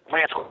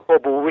Lance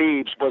Corporal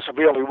Reeves, was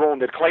severely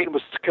wounded. Clayton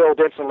was killed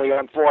instantly,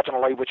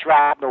 unfortunately, with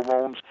shrapnel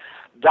wounds.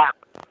 Doc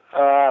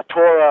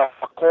Tora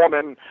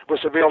Corman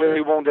was severely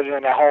wounded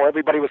in the hole.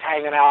 Everybody was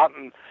hanging out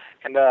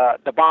in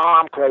the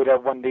bomb crater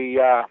when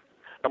the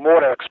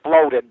mortar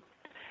exploded.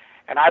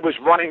 And I was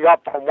running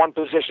up from one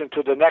position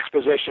to the next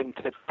position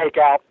to pick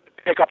up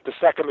the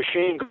 2nd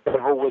machine gun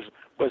who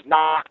was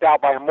knocked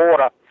out by a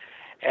mortar.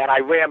 And I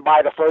ran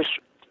by the first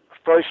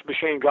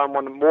machine gun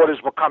when the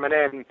mortars were coming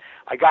in.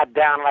 I got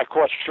down and I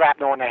caught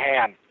shrapnel in the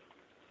hand.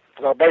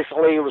 So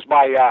basically it was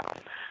my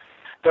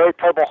third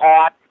Purple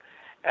Heart.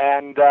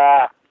 And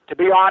to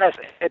be honest,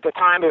 at the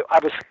time I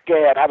was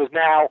scared. I was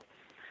now,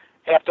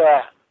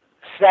 after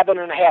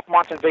 7.5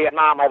 months in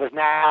Vietnam, I was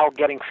now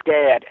getting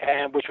scared,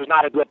 and which was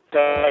not a good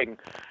thing.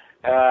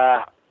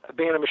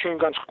 Being a machine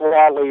gun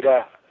squad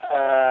leader,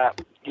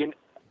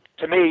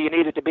 to me, you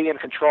needed to be in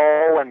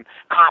control and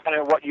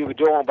confident in what you were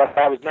doing, but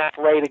I was not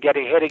afraid of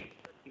getting hit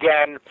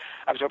again.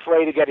 I was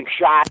afraid of getting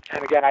shot,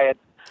 and again, I had,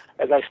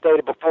 as I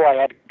stated before, I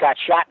had got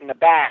shot in the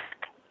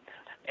back,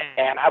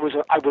 and I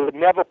would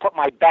never put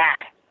my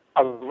back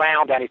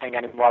around anything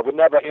anymore.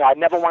 I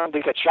never wanted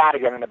to get shot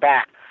again in the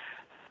back.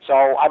 So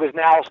I was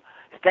now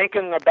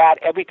thinking about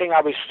everything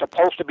I was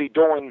supposed to be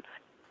doing,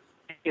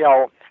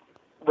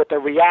 with the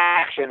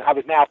reaction I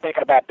was now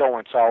thinking about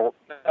doing. So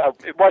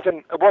it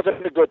wasn't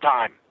a good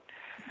time.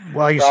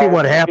 Well, you see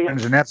what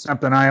happens, and that's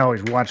something I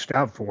always watched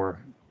out for.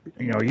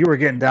 You were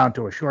getting down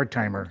to a short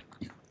timer.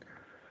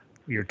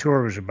 Your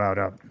tour was about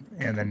up,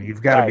 and then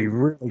you've got to be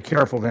really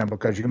careful then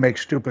because you make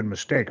stupid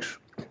mistakes.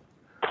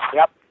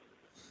 Yep.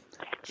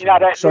 You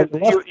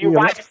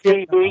watch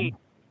TV.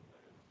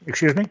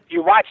 Excuse me?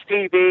 You watch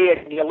TV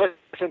and you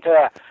listen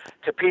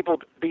to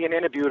people being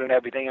interviewed and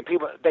everything, and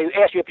they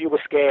ask you if you were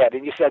scared,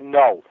 and you said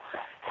no.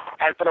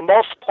 And for the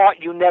most part,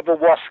 you never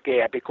were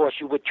scared because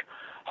you would.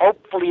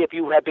 Hopefully, if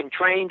you had been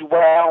trained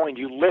well and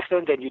you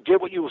listened and you did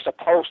what you were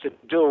supposed to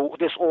do,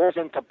 this all's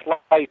into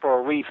play for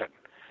a reason.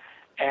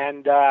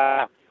 And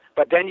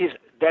but then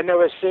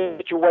there are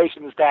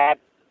situations that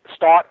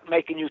start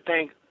making you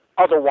think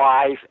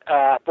otherwise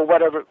for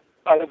whatever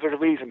other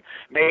reason.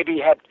 Maybe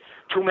you had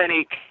too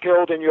many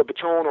killed in your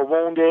platoon or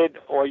wounded,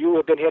 or you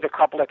have been hit a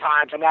couple of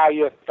times, and now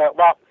you thought,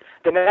 well,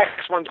 the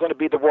next one's going to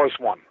be the worst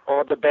one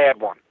or the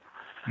bad one.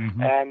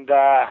 Mm-hmm. And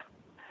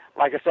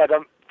like I said,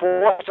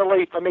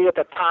 fortunately for me at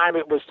the time,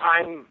 it was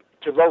time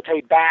to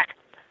rotate back.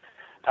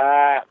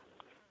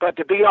 But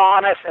to be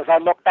honest, as I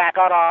look back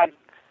on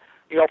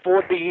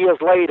 40 years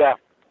later,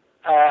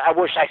 I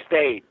wish I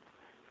stayed.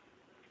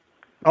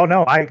 Oh,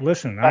 no, I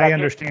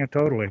understand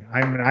totally.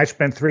 I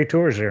spent 3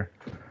 tours there.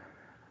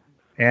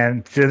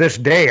 And to this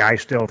day, I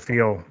still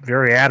feel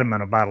very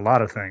adamant about a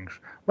lot of things.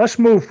 Let's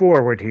move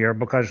forward here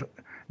because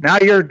now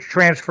you're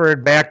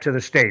transferred back to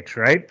the States,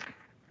 right?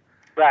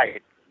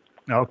 Right.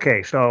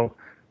 Okay, so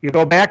you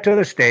go back to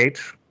the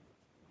States,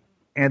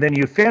 and then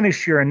you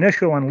finish your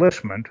initial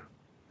enlistment,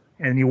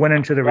 and you went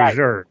into the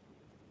reserve.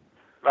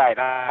 Right.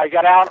 I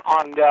got out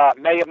on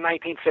May of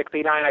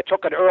 1969. I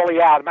took it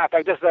early out. As a matter of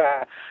fact, this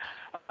is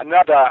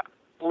another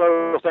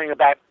little thing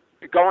about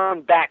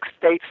going back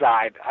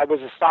stateside. I was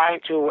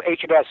assigned to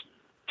HMS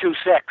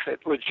 26.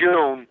 It was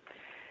June,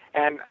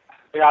 and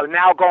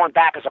now going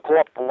back as a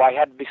corporal, I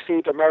had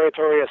received a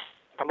meritorious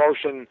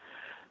promotion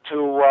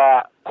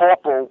to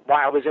corporal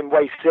while I was in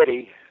Way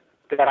City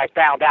that I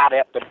found out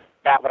after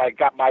that when I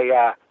got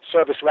my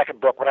service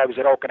record book when I was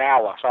at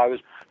Okinawa. So I was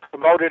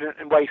promoted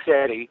in Way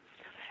City,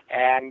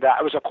 and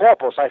I was a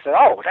corporal. So I said,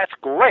 oh, that's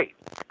great.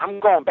 I'm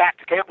going back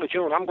to Camp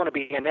Lejeune. I'm going to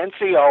be an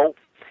NCO,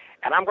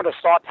 and I'm going to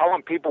start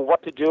telling people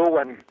what to do,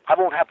 and I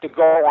won't have to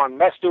go on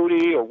mess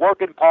duty or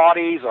working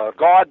parties or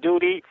guard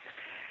duty,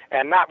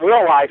 and not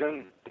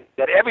realizing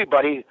that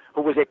everybody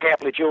who was at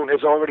Camp Lejeune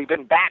has already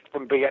been back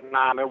from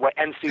Vietnam and were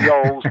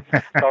NCOs.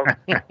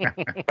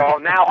 So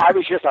now I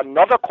was just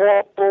another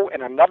corporal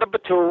in another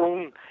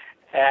platoon,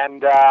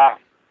 and,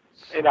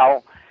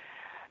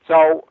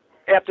 so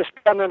after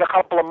spending a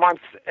couple of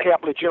months at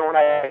Camp Lejeune,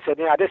 I said,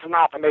 this is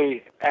not for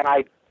me, and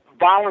I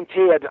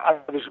volunteered. I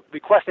was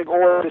requesting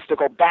orders to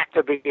go back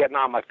to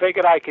Vietnam. I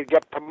figured I could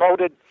get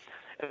promoted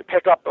and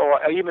pick up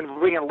or even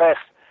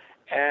re-enlist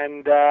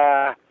and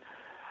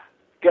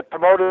get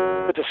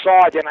promoted to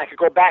sergeant. I could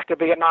go back to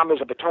Vietnam as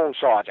a platoon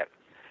sergeant.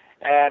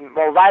 And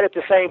well, right at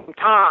the same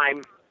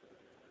time,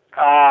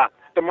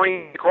 the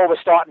Marine Corps was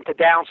starting to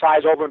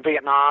downsize over in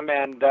Vietnam,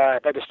 and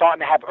they were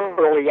starting to have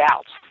early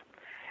outs.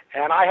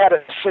 And I had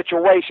a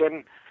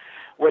situation,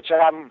 which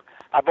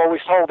I've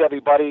always told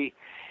everybody,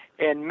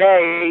 in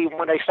May,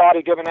 when they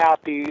started giving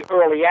out the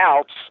early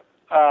outs,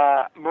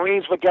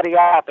 Marines were getting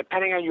out,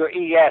 depending on your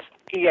EAS,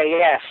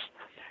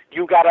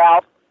 you got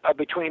out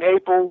between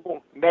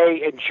April,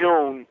 May, and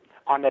June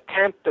on the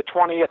 10th, the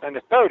 20th, and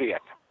the 30th.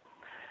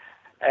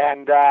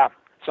 And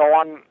so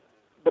on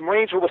the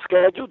Marines who were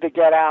scheduled to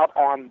get out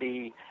on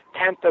the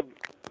 10th of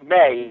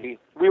May,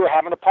 we were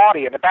having a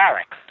party in the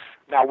barracks,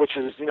 now, which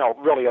is,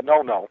 really a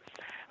no-no.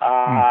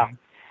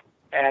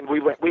 And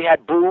we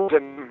had booze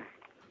and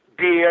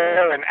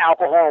beer and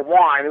alcohol and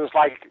wine. It was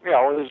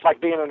like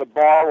being in a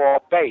bar or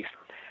a base.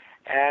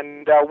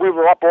 And we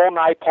were up all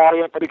night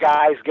partying for the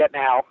guys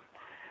getting out.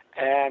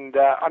 And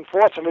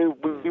unfortunately,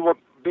 we were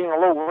being a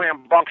little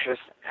rambunctious.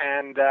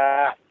 And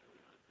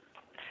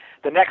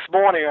the next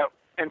morning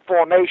in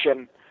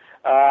formation,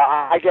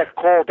 I get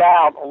called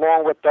out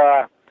along with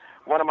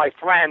one of my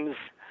friends,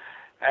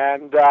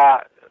 and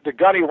the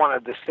gunny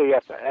wanted to see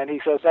us, and he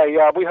says, "Hey,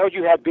 we heard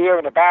you had beer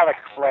in the barracks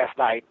last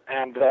night,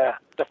 and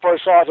the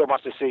first sergeant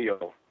wants to see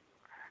you."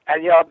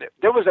 And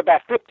there was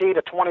about 15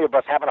 to 20 of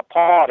us having a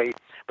party,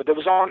 but there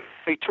was only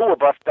 2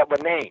 of us that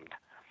were named.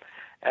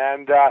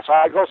 And so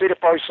I go see the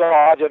first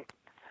sergeant.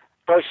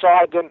 First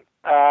sergeant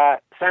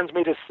sends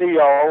me to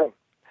CO,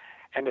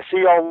 and the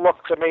CO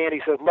looks at me and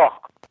he says, "Look,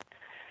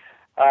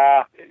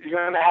 you're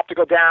going to have to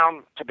go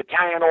down to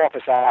battalion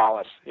office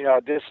hours.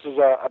 This is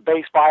a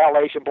base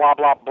violation, blah,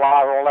 blah,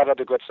 blah, all that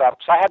other good stuff."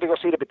 So I had to go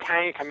see the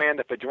battalion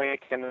commander for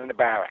drinking in the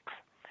barracks.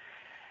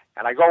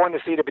 And I go in to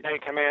see the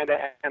battalion commander,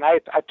 and I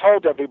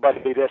told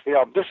everybody this,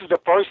 this is the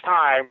first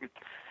time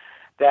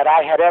that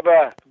I had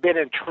ever been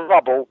in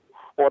trouble,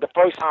 or the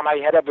first time I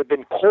had ever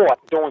been caught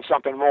doing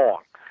something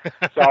wrong.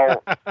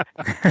 So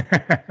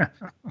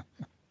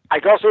I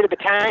go see the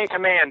battalion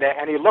commander,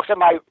 and he looks at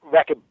my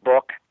record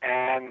book,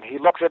 and he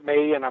looks at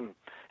me, and I'm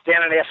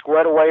standing there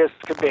squared away as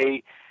could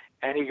be,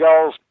 and he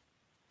goes,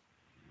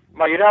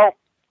 "Well,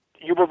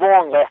 you were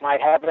wrong last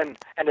night having,"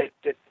 and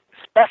the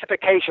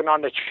specification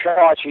on the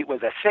charge sheet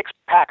was a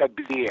 6-pack of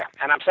beer.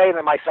 And I'm saying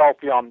to myself,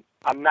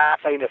 I'm not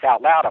saying this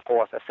out loud, of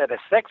course. I said a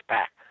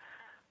 6-pack.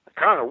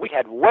 Colonel, we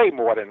had way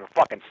more than a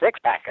fucking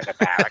 6-pack in the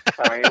barracks.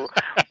 I mean,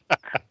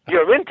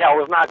 your intel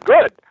was not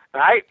good,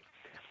 right?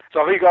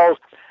 So he goes,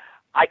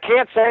 "I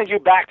can't send you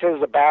back to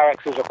the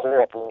barracks as a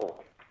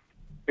corporal,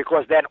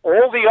 because then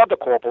all the other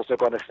corporals are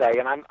going to say,"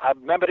 and I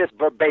remember this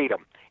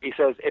verbatim, he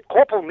says, "if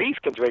Corporal Neas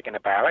can drink in the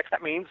barracks,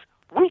 that means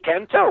we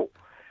can too."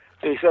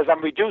 So he says,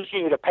 "I'm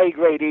reducing you to pay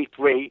grade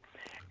E3,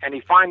 and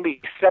he fined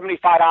me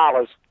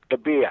 $75 the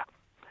beer."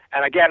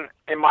 And again,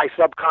 in my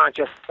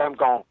subconscious, I'm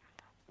going,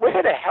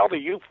 where the hell do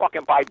you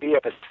fucking buy beer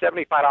for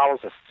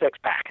 $75 a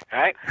 6-pack,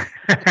 right?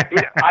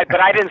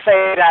 But I didn't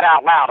say that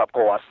out loud, of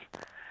course.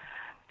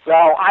 So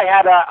I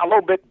had a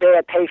little bit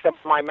bad taste in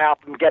my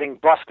mouth from getting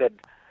busted,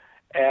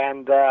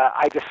 and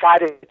I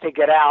decided to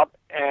get out,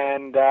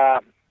 and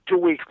 2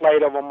 weeks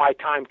later when my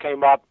time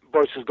came up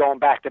versus going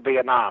back to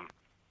Vietnam.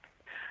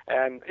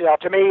 And,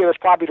 to me, it was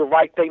probably the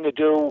right thing to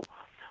do,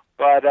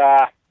 but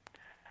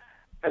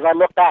as I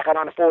look back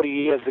on it 40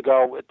 years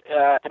ago,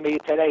 to me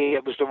today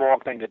it was the wrong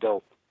thing to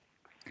do.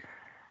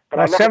 But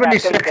well,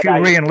 76 you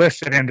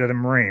re-enlisted into the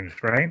Marines,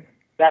 right?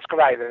 That's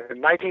correct. In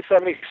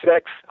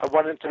 1976, I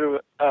went into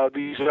the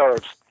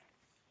reserves.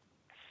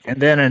 And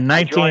then in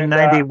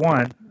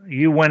 1991,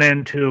 you went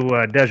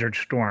into Desert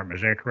Storm.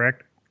 Is that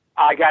correct?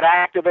 I got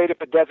activated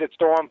for Desert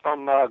Storm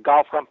from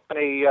Golf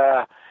Company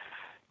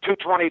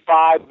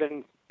 225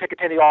 in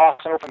Picatinny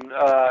Arsenal from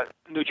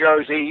New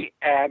Jersey,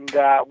 and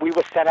we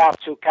were sent out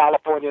to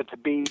California to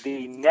be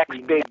the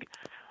next big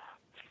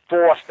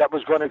force that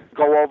was going to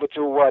go over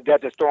to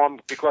Desert Storm,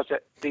 because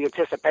the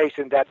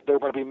anticipation that there were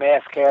going to be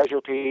mass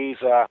casualties,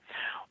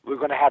 we were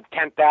going to have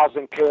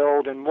 10,000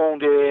 killed and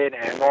wounded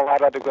and all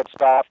that other good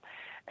stuff.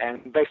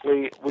 And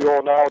basically, we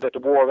all know that the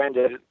war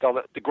ended.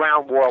 The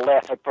ground war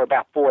lasted for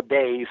about 4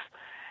 days.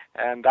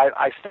 And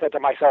I said to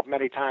myself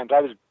many times,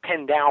 I was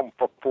pinned down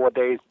for 4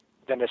 days,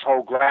 then this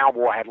whole ground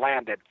war had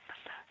landed.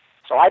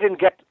 So I didn't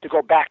get to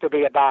go back to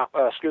Vietnam,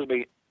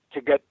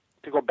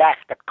 to go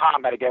back to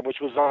combat again,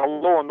 which was a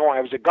little annoying.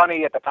 I was a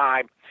gunny at the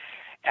time,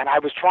 and I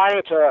was trying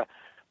to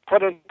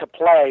put into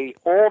play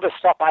all the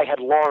stuff I had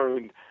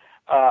learned,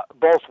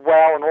 both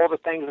well and all the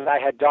things that I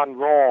had done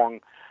wrong,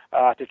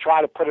 to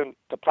try to put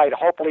into play to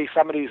hopefully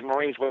some of these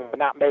Marines would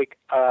not make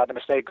the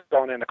mistake of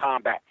going into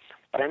combat.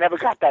 But I never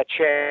got that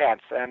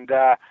chance, and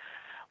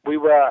we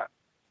were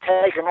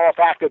taken off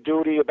active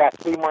duty about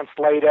 3 months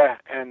later,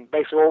 and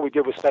basically all we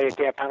did was stay at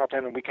Camp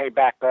Pendleton, and we came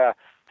back to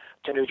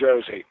New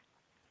Jersey.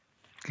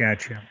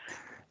 Gotcha.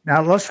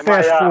 Now let's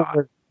fast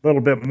forward a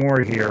little bit more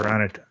here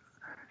on it.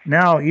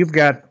 Now, you've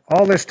got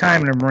all this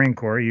time in the Marine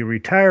Corps. You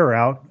retire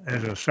out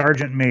as a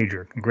sergeant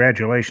major.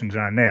 Congratulations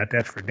on that.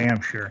 That's for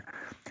damn sure.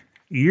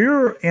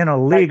 You're in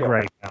a league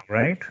right now,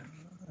 right?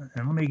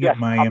 And let me get Yes,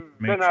 my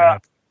information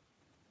up.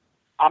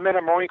 I'm in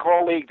a Marine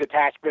Corps League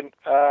detachment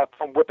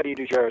from Whippany,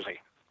 New Jersey.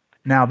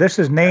 Now, this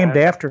is named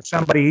after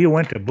somebody you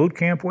went to boot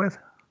camp with?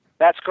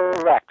 That's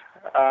correct.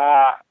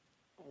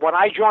 When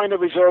I joined the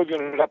reserve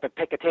unit up at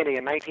Picatinny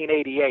in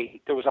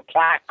 1988, there was a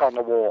plaque on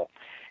the wall,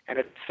 and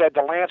it said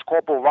the Lance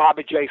Corporal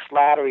Robert J.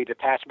 Slattery,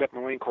 Detachment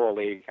Marine Corps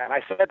League. And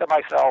I said to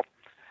myself,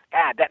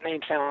 God, that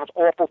name sounds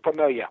awful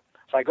familiar.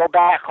 So I go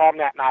back home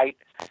that night,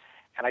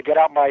 and I get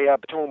out my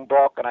platoon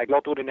book, and I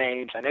go through the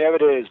names, and there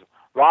it is,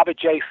 Robert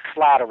J.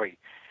 Slattery.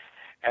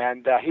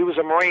 And he was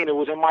a Marine who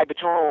was in my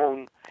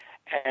platoon,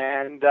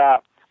 and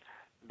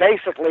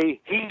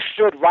basically he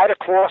stood right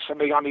across from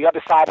me on the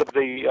other side of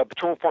the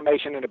platoon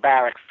formation in the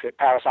barracks at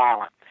Paris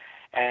Island.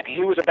 And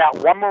he was about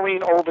one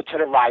Marine over to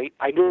the right.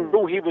 I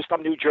knew he was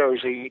from New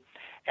Jersey,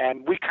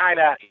 and we kind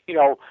of,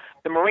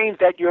 the Marines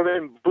that you're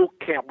in boot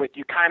camp with,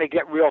 you kind of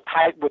get real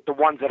tight with the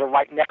ones that are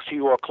right next to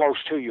you or close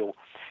to you.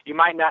 You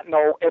might not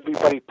know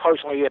everybody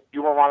personally if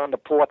you were on the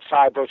port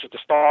side versus the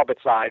starboard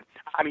side.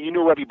 I mean, you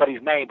knew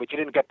everybody's name, but you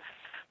didn't get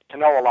to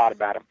know a lot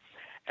about him.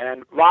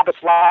 And Robert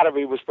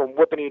Slattery was from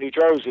Whippany, New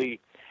Jersey,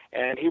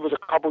 and he was a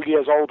couple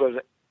years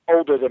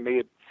older than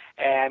me,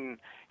 and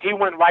he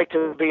went right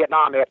to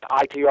Vietnam after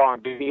ITR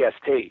and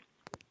BST.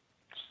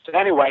 So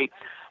anyway,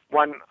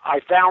 when I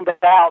found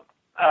out,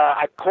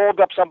 I called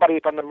up somebody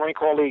from the Marine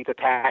Corps League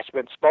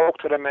Detachment, spoke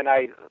to them, and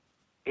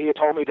he had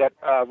told me that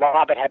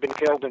Robert had been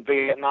killed in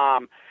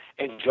Vietnam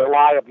in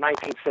July of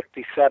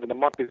 1967, the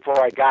month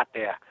before I got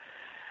there.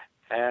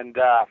 And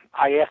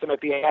I asked him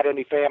if he had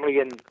any family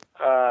in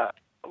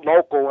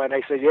local, and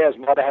they said, yes,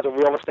 mother has a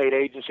real estate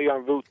agency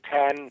on Route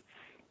 10,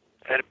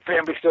 and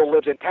family still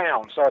lives in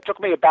town. So it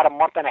took me about a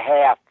month and a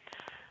half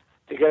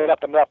to get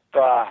up enough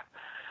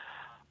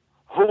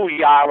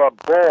hoo-yah or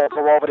bull,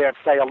 go over there and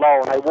say hello.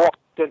 And I walked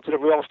into the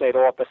real estate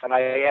office, and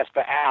I asked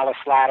for Alice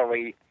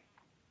Slattery.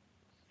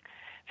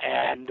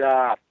 And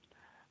the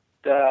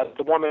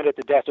woman at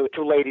the desk, there were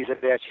two ladies in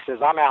there. She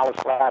says, I'm Alice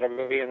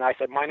Slattery. And I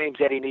said, my name's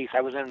Eddie Neas.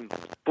 I was in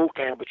boot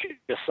camp with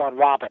your son,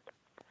 Robert.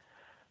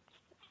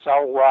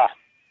 So,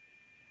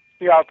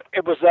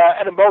 it was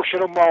an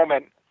emotional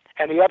moment.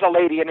 And the other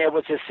lady in there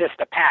was his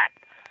sister, Pat.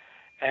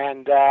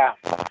 And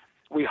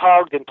we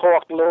hugged and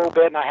talked a little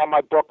bit, and I had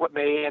my book with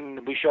me,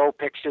 and we showed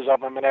pictures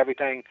of him and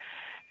everything.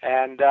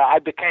 And I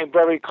became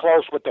very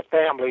close with the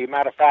family.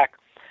 Matter of fact,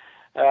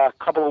 a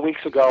couple of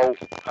weeks ago,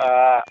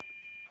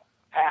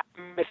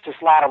 Mr.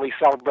 Slattery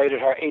celebrated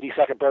her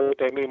 82nd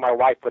birthday. Me and my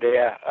wife were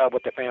there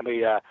with the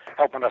family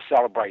helping us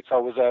celebrate. So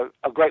it was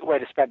a great way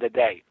to spend the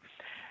day.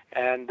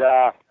 And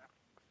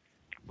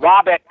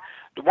Robert,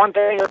 the one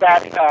thing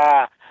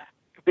about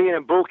being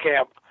in boot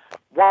camp,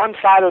 one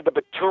side of the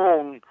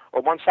platoon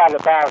or one side of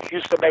the barracks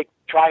used to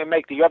try and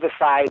make the other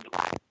side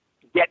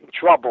get in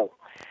trouble.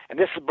 And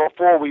this is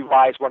before we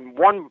rise. When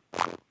one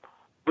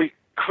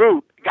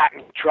recruit got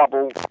in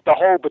trouble, the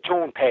whole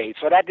platoon paid.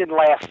 So that didn't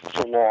last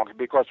so long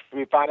because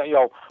we found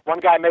out, one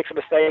guy makes a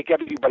mistake,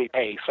 everybody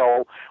pays.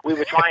 So we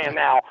were trying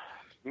now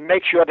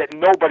make sure that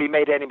nobody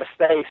made any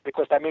mistakes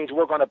because that means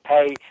we're going to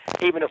pay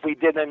even if we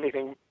did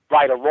anything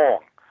right or wrong.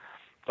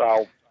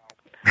 So,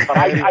 but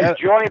I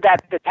joined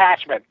that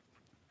detachment.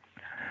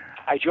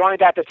 And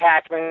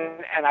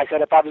I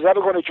said if I was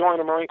ever going to join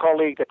the Marine Corps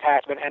League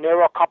detachment, and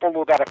there are a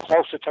couple that are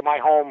closer to my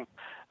home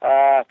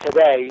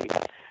today,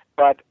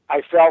 but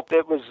I felt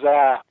it was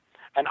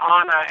an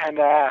honor and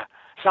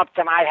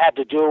something I had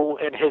to do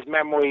in his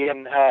memory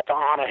and to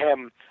honor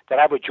him, that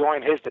I would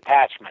join his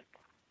detachment.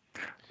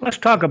 Let's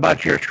talk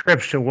about your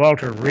trips to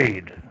Walter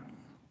Reed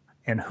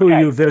and who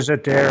you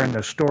visit there and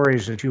the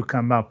stories that you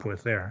come up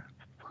with there.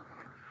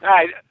 All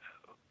right.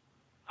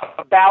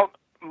 About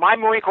my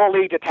Marine Corps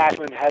League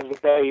detachment has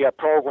a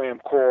program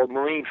called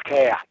Marines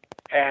Care,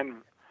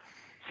 and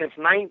since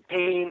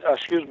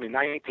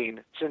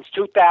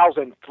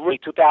 2003,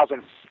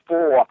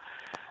 2004,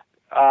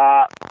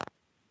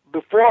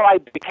 before I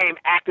became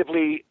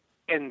actively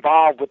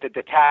involved with the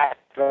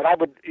detachment, I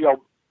would,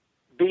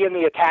 be in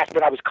the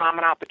attachment. I was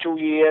common out for 2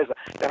 years,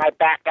 then I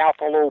backed out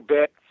for a little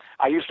bit.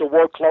 I used to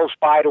work close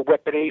by to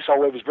Whippany,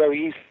 so it was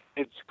very easy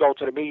to go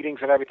to the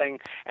meetings and everything,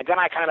 and then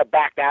I kind of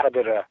backed out of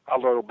it a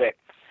little bit.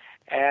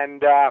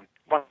 And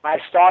when I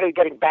started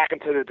getting back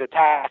into the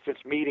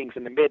detachment's meetings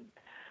in the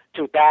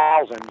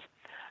mid-2000s,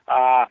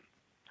 I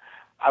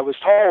was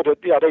told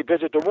that they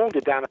visit the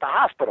wounded down at the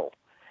hospital.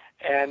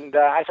 And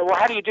I said, well,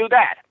 how do you do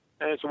that?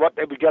 And so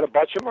they would get a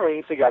bunch of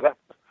Marines together,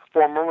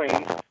 4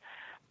 Marines,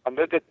 from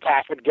the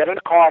detachment, get in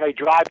a car, and they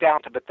drive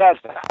down to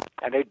Bethesda,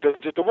 and they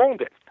visit the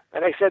wounded.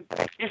 And they said,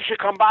 you should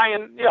come by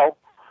and,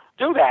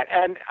 do that.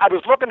 And I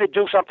was looking to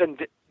do something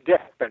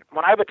different.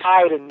 When I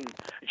retired in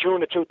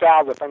June of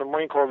 2000 from the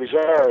Marine Corps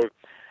Reserve,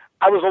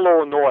 I was a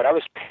little annoyed. I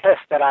was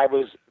pissed that I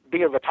was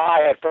being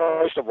retired,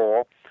 first of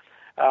all.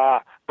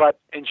 But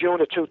in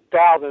June of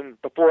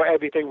 2000, before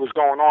everything was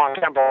going on,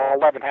 September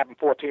 11 happened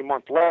 14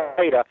 months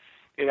later,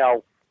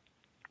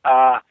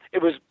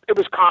 it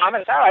was calm.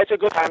 It's all right. It's a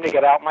good time to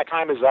get out. My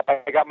time is up.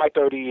 I got my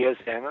 30 years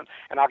in,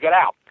 and I'll get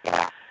out.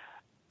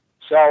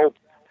 So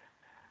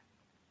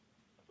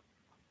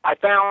I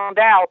found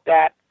out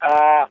that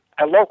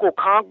a local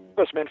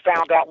congressman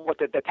found out what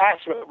the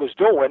detachment was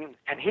doing,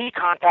 and he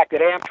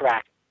contacted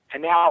Amtrak.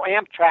 And now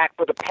Amtrak,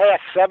 for the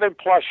past 7+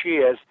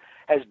 years,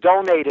 has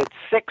donated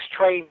 6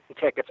 train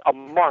tickets a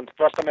month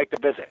for us to make the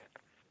visit.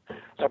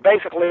 So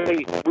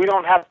basically, we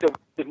don't have to.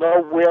 There's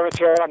no wear and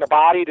tear on the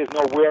body. There's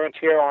no wear and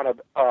tear on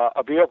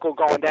a vehicle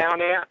going down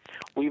there.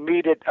 We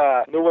meet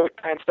at Newark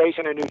Penn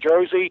Station in New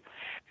Jersey,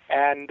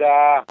 and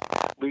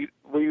we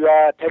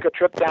take a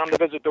trip down to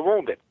visit the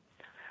wounded.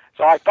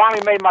 So I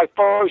finally made my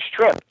first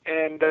trip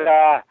in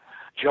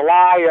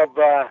July of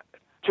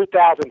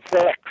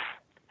 2006,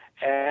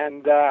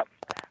 and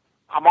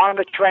I'm on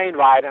the train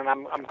ride, and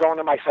I'm going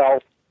to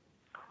myself,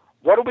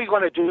 what are we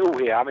going to do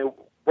here? I mean,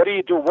 what do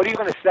you do? What are you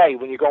going to say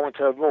when you go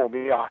into a room?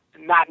 You know,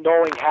 not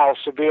knowing how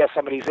severe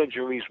some of these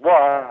injuries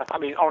were. I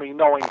mean, only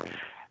knowing,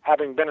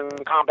 having been in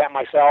combat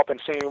myself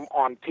and seeing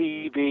on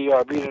TV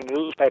or reading the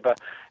newspaper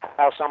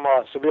how some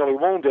are severely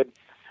wounded.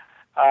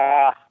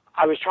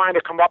 I was trying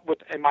to come up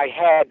with, in my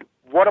head,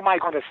 what am I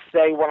going to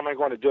say? What am I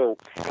going to do?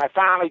 And I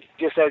finally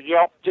just said,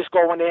 just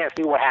go in there and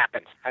see what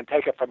happens and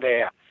take it from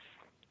there.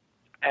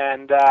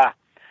 And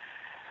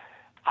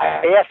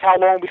I asked how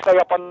long we stay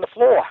up on the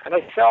floor. And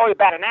they said,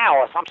 about an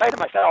hour. So I'm saying to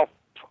myself,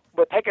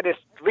 we're taking this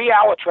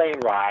 3-hour train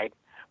ride.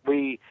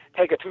 We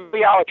take a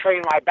 3-hour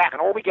train ride back,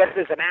 and all we get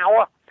is an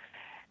hour.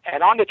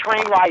 And on the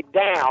train ride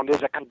down,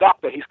 there's a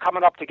conductor. He's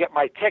coming up to get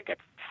my ticket,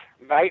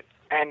 right?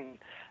 And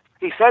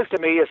he says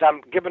to me as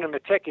I'm giving him the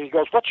ticket, he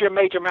goes, "What's your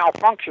major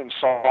malfunction,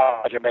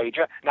 Sergeant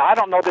Major?" Now, I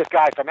don't know this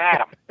guy from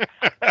Adam.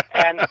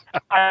 And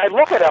I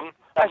look at him.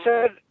 I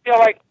said,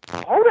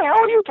 who the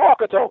hell are you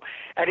talking to?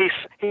 And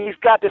he's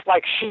got this,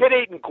 like,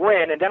 shit-eating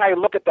grin. And then I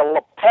look at the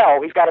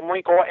lapel. He's got a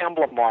Marine Corps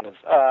emblem on his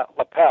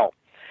lapel.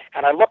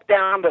 And I look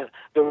down the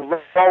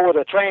row of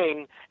the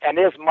train, and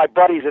there's my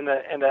buddies in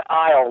the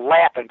aisle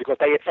laughing because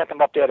they had sent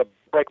him up there to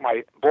break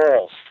my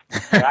balls.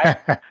 Right?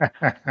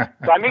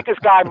 So I meet this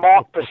guy,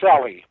 Mark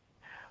Pacelli,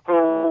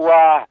 who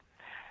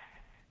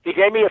he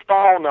gave me his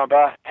phone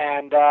number,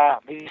 and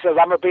he says,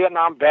 "I'm a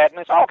Vietnam vet." And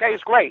I said, "Okay,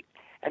 it's great."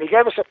 And he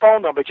gave us a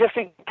phone number just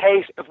in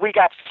case if we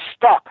got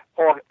stuck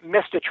or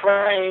missed a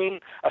train,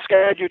 a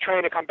scheduled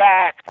train to come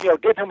back,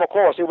 give him a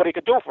call, see what he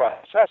could do for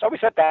us. So we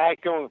said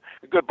thank you,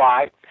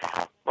 goodbye.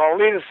 Well,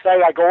 needless to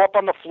say, I go up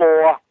on the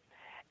floor,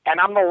 and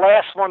I'm the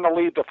last one to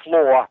leave the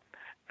floor.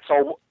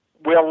 So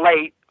we're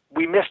late.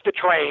 We missed the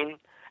train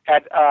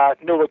at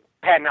Newark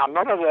Penn. Now,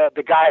 none of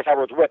the guys I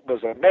was with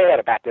was mad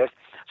about this,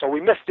 so we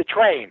missed the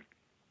train.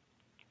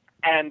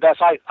 And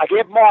so I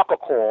gave Mark a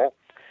call.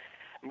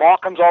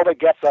 Mark comes over,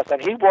 gets us,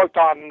 and he worked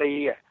on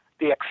the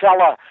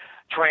Excella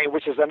train,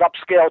 which is an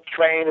upscale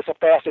train. It's a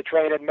faster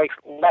train. It makes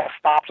less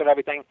stops and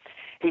everything.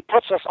 He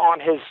puts us on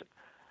his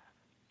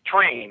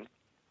train,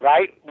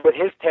 right, with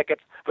his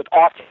tickets, with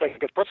our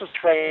tickets. Puts us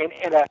train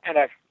in a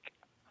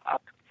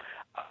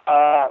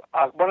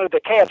one of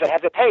the cabs that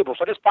has a table.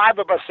 So there's 5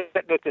 of us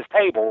sitting at this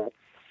table,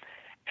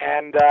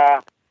 and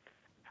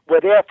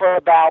we're there for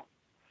about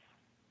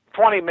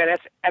 20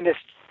 minutes, and this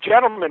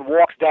gentleman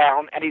walks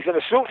down, and he's in a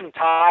suit and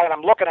tie, and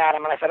I'm looking at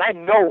him, and I said, "I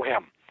know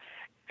him."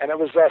 And it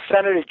was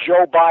Senator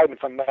Joe Biden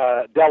from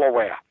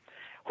Delaware,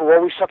 who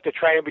always took the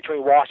train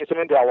between Washington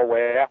and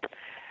Delaware.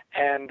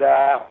 And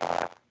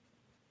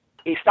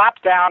he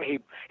stops down, he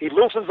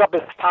loosens up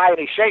his tie, and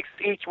he shakes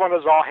each one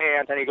of our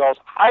hands, and he goes,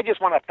 "I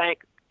just want to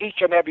thank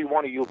each and every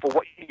one of you for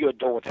what you're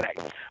doing today."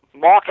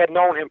 Mark had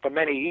known him for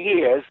many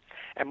years,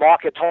 and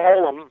Mark had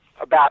told him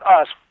about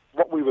us,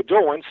 what we were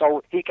doing,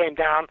 so he came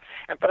down,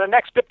 and for the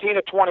next 15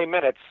 to 20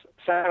 minutes,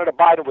 Senator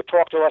Biden would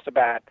talk to us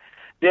about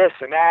this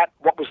and that,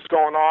 what was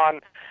going on.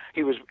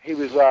 He was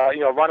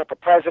running for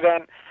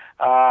president.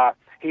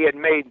 He had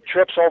made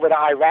trips over to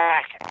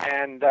Iraq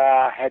and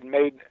had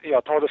made,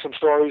 told us some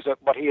stories of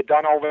what he had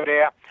done over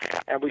there,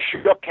 and we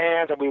shook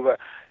hands, and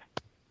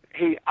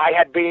I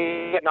had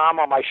Vietnam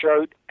on my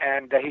shirt,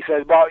 and he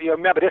said, "Well,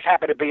 remember this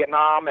happened in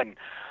Vietnam, and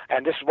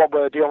this is what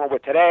we're dealing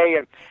with today,"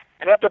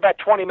 and after about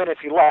 20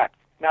 minutes, he left.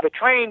 Now, the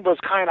train was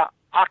kind of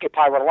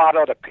occupied with a lot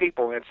of other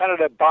people, and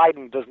Senator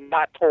Biden does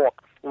not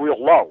talk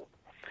real low.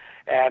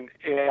 And,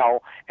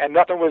 and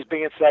nothing was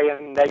being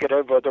said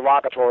negative or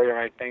derogatory or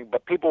anything,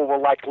 but people were,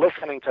 like,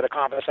 listening to the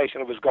conversation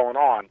that was going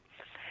on.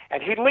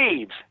 And he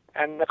leaves,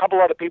 and a couple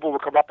other people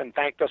would come up and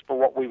thank us for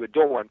what we were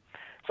doing.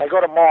 So I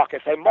go to Mark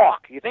and say,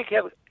 "Mark, you think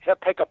he'll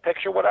take a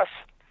picture with us?"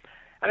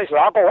 And he said,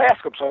 "I'll go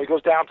ask him." So he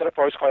goes down to the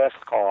first-class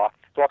car,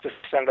 talks to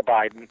Senator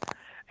Biden,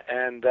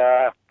 and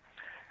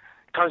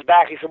comes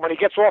back. He said, "When he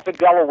gets off in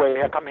Delaware,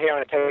 he'll come here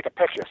and take a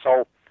picture."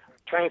 So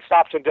train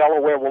stops in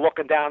Delaware. We're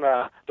looking down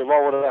the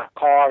road of the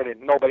car, and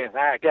nobody.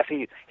 I guess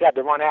he had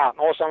to run out. And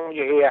all of a sudden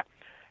you hear,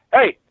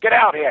 "Hey, get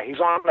out here."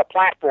 He's on the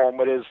platform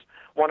with his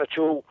 1 or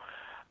 2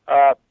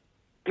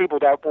 people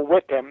that were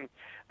with him.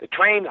 The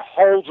train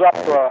holds up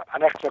for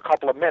an extra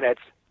couple of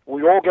minutes.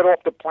 We all get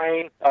off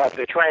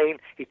the train.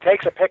 He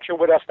takes a picture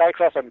with us,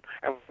 thanks us, and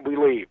we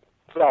leave.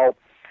 So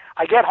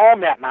I get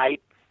home that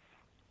night,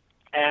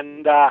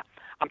 and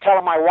I'm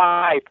telling my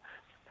wife,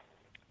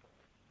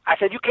 I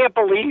said, you can't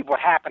believe what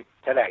happened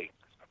today.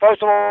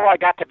 First of all, I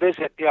got to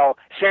visit, 6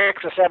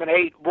 or 7,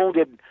 8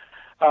 wounded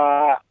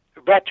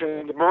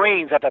veterans,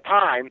 Marines at the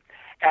time,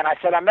 and I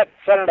said I met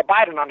Senator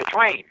Biden on the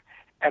train.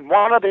 And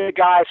one of the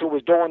guys who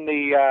was doing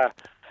the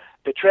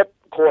trip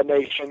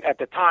coordination at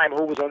the time,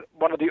 who was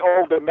one of the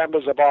older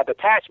members of our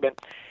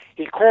detachment,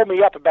 he called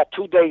me up about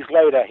 2 days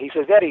later. He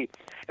says, Eddie,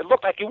 it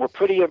looked like you were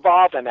pretty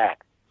involved in that.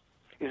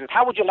 He says,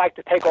 how would you like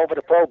to take over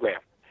the program?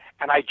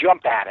 And I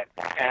jumped at it.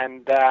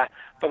 And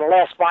for the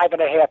last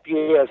 5.5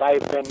 years,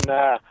 I've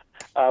been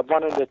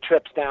running the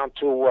trips down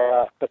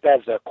to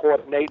Bethesda,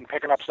 coordinating,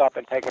 picking up stuff,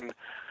 and taking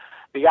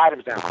the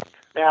items down.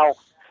 Now,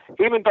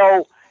 even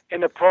though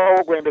in the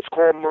program it's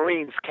called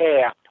Marines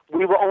Care,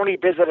 we were only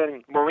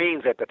visiting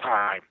Marines at the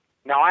time.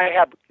 Now, I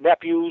have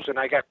nephews, and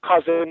I got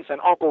cousins and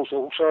uncles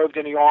who served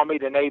in the Army,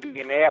 the Navy,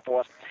 and the Air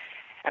Force.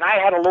 And I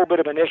had a little bit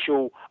of an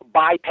issue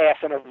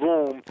bypassing a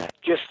room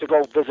just to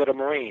go visit a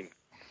Marine.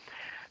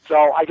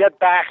 So I get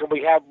back, and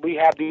we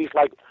have these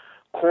like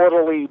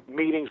quarterly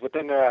meetings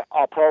within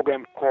our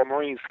program called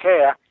Marines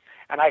Care.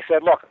 And I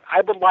said, look, I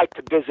would like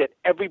to visit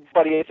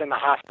everybody that's in the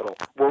hospital.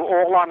 We're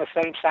all on the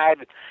same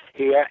side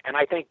here, and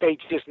I think they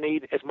just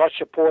need as much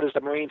support as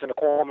the Marines and the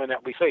corpsmen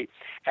that we see.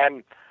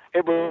 And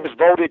it was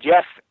voted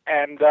yes,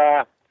 and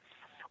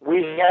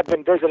we have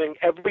been visiting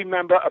every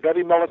member of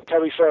every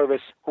military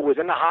service who was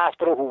in the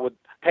hospital, who would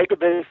take a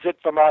visit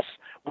from us.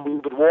 We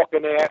would walk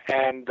in there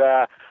and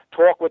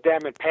talk with them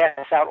and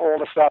pass out all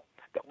the stuff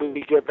that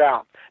we give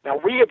out. Now,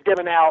 we have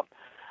given out,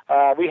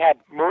 we had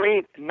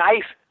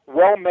nice,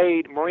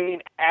 well-made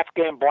Marine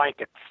Afghan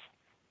blankets.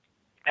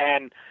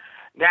 And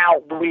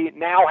we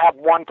now have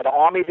one for the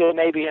Army, the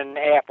Navy, and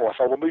the Air Force.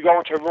 So when we go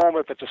into a room,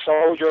 if it's a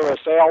soldier or a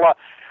sailor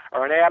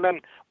or an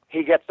airman,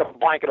 he gets the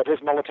blanket of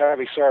his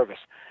military service.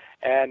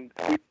 And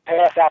we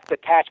pass out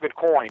detachment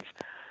coins.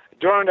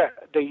 During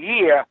the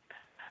year,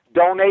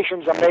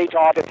 donations are made to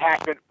our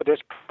detachment for this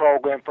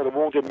program, for the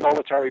Wounded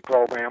Military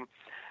Program.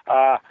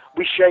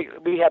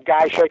 We have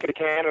guys shaking a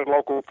can at a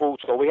local food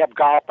store. We have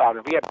golf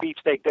outings. We have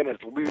beefsteak dinners.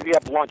 We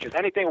have lunches.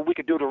 Anything we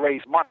could do to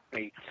raise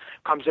money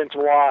comes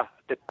into our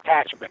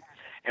detachment.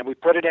 And we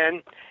put it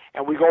in,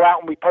 and we go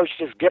out and we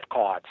purchase gift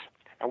cards.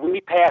 And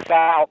we pass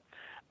out,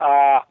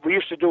 we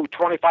used to do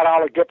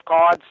 $25 gift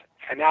cards,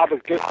 and now the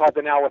gift cards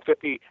are now a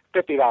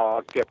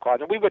 $50 gift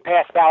cards. And we would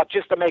pass out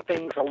just to make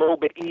things a little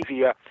bit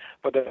easier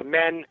for the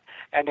men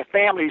and the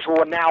families who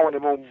are now in the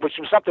room, which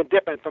was something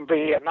different from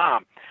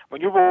Vietnam.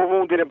 When you were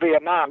wounded in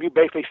Vietnam, you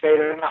basically stayed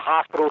in the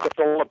hospital, the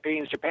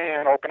Philippines,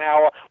 Japan,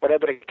 Okinawa,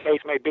 whatever the case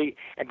may be,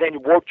 and then you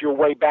worked your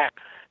way back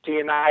to the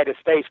United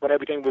States when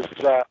everything was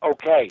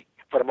okay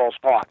for the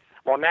most part.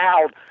 Well,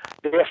 now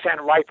they're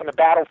sent right from the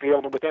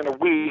battlefield, and within a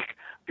week,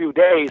 few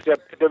days,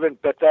 they're in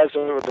Bethesda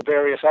or the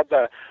various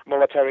other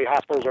military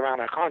hospitals around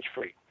the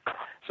country.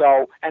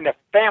 So, and the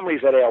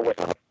families are there with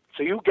them.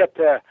 So you get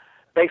to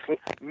basically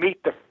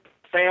meet the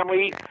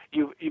family.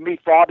 You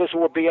meet fathers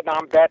who are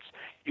Vietnam vets.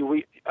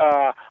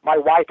 My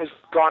wife has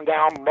gone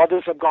down.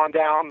 Mothers have gone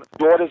down.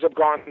 Daughters have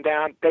gone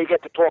down. They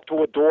get to talk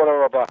to a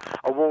daughter of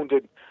a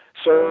wounded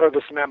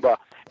service member.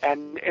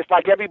 And it's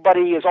like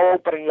everybody is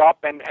opening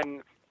up,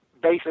 and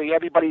basically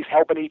everybody's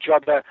helping each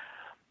other,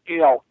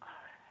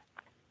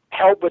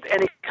 help with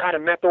any kind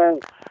of mental,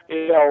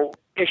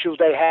 issues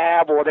they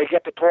have, or they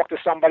get to talk to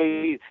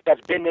somebody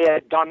that's been there,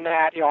 done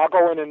that. I'll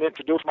go in and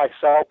introduce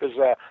myself as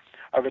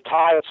a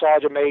retired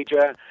sergeant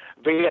major,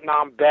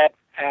 Vietnam vet,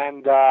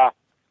 and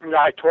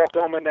I talk to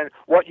them, and then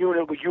what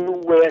unit were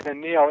you with,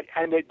 and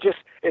and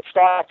it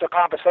starts a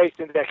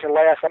conversation that can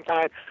last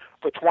sometimes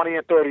for 20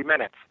 and 30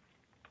 minutes.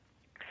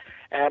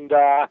 And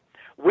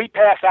we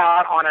pass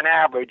out on an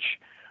average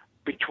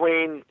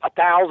between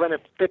 $1,000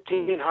 and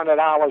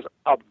 $1,500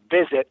 a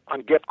visit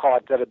on gift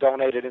cards that are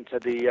donated into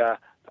the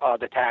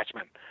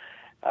detachment.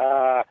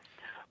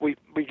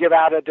 We give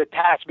out a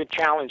detachment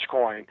challenge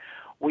coin.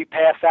 We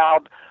pass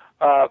out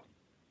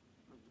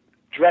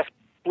dress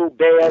blue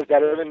bears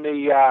that are in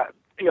the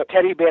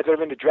teddy bears that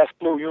are in the dress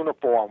blue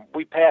uniform.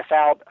 We pass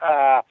out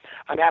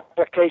an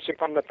application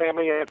from the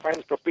Family and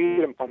Friends for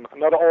Freedom from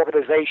another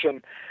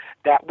organization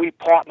that we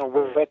partner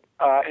with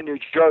in New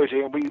Jersey,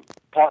 and we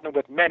partner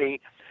with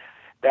many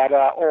that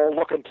are all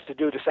looking to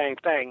do the same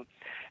thing.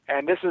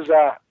 And this is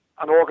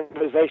an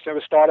organization that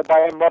was started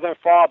by a mother and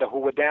father who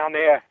were down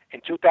there in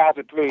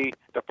 2003,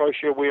 the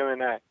first year we were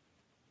in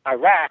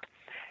Iraq,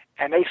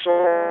 and they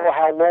saw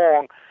how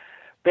long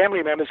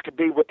family members could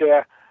be with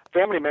their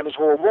family members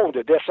who were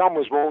wounded. Their son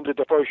was wounded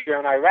the first year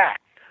in Iraq.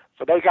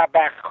 So they got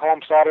back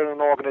home, started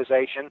an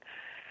organization,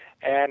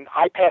 and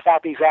I pass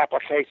out these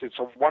applications,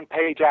 a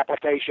one-page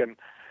application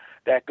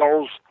that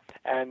goes,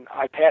 and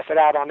I pass it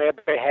out on their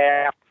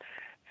behalf.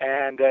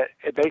 And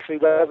it basically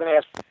doesn't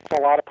ask for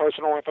a lot of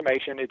personal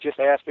information. It just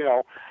asks,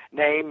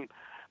 name,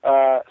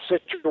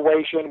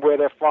 situation, where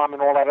they're from,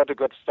 and all that other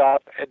good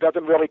stuff. It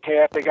doesn't really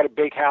care if they got a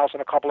big house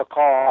and a couple of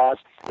cars.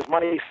 There's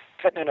money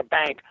sitting in a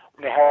bank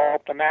when they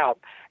help them out.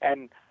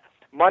 And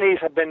monies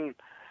have been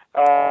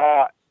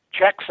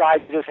check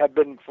sizes have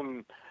been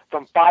from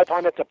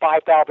 $500 to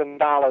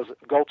 $5,000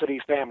 go to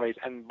these families,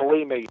 and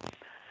believe me,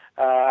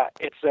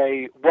 it's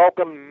a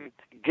welcome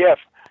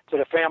gift to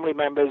the family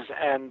members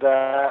and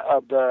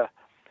of the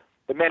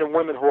men and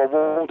women who are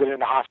wounded in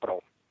the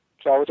hospital.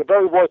 So it's a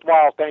very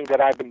worthwhile thing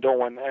that I've been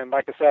doing, and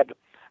like I said,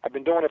 I've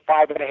been doing it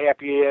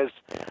 5.5 years.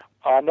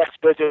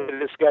 Next visit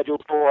is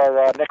scheduled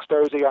for next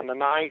Thursday on the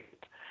 9th,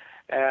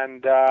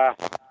 and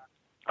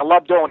I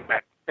love doing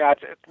it.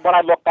 What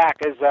I look back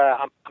is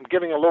I'm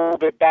giving a little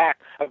bit back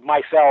of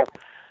myself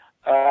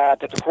that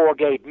the Corps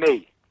gave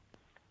me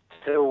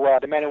to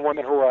the men and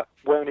women who are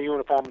wearing the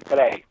uniform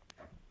today.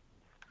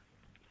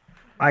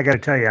 I got to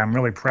tell you, I'm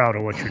really proud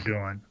of what you're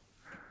doing.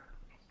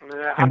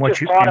 And what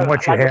you have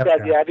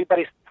done. Yeah,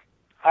 everybody's.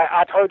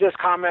 I've heard this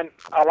comment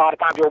a lot of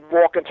times. You'll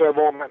walk into a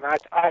room, and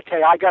I tell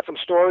you, I got some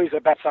stories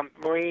about some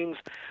Marines,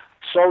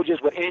 soldiers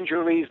with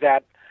injuries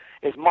that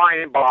is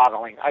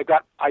mind-boggling.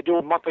 I do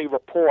a monthly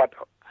report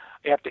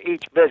after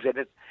each visit,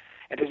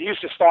 and it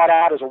used to start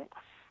out as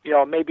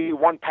maybe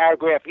one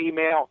paragraph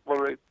email. The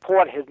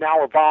report has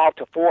now evolved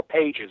to 4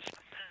 pages.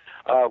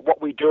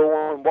 What we do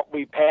and what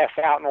we pass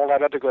out and all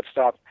that other good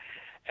stuff.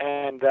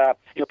 And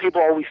people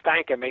are always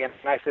thanking me, and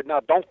I said, no,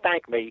 don't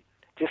thank me.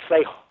 Just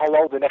say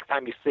hello the next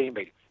time you see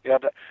me.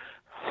 The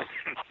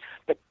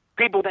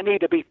people that need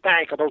to be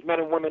thanked are those men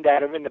and women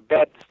that are in the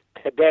beds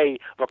today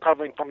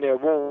recovering from their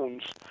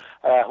wounds,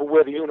 who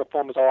wear the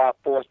uniforms of our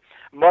force.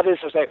 Mothers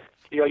will say,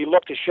 you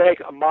look to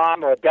shake a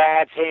mom or a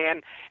dad's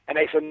hand, and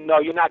they say, no,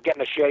 you're not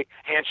getting a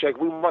handshake.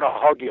 We want to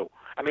hug you.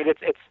 I mean,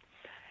 it's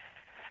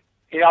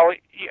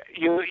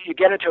you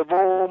get into a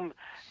room,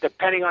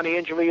 depending on the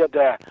injury of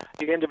the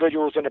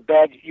individuals in the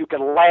bed, you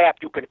can laugh,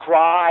 you can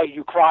cry,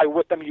 you cry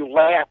with them, you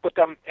laugh with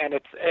them, and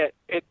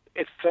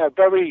it's a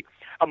very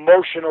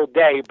emotional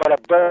day, but a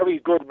very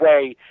good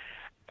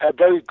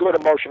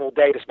emotional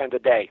day to spend the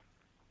day.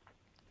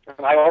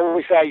 And I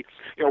always say,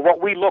 what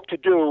we look to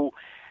do,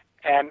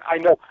 and I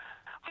know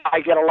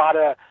I get a lot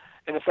of,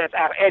 in a sense,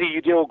 Eddie,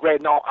 you do a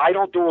great. No, I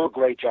don't do a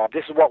great job.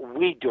 This is what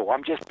we do.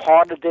 I'm just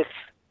part of this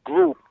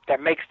group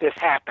that makes this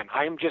happen.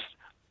 I am just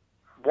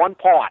one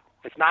part.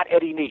 It's not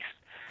Eddie Neas.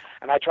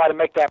 And I try to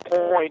make that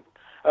point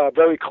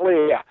very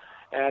clear.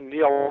 And,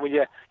 when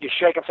you're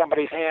shaking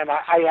somebody's hand,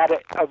 I had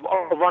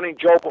a running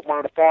joke with one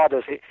of the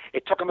fathers.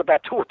 It took him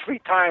about 2 or 3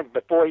 times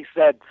before he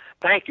said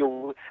thank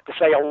you to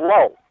say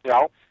hello,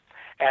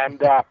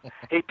 And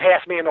he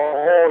passed me in the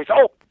hall. He said,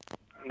 oh,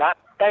 not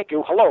thank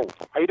you, hello.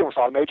 How you doing,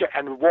 Sergeant Major?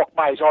 And we walk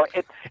by. So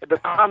it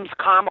becomes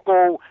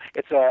comical.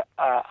 It's a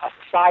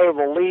sigh of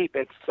relief.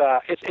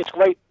 It's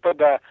great for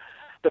the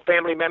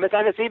family members,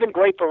 and it's even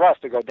great for us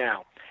to go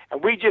down.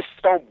 And we just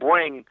don't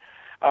bring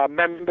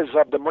members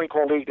of the Marine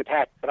Corps League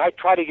Detachment, but I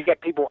try to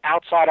get people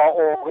outside our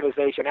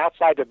organization,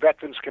 outside the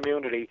veterans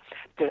community,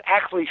 to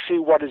actually see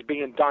what is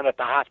being done at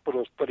the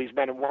hospitals for these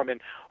men and women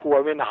who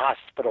are in the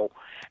hospital.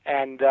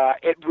 And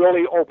it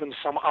really opens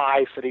some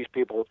eyes for these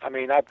people. I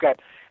mean, I've got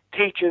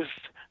teachers,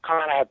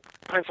 kind of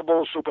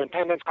principals,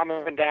 superintendents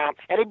coming down.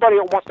 Anybody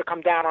who wants to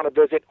come down on a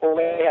visit, all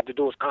they have to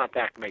do is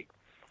contact me.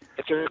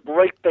 It's a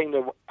great thing,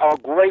 a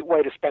great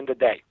way to spend the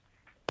day.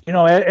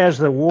 As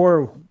the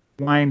war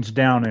winds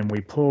down and we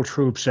pull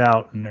troops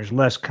out and there's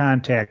less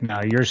contact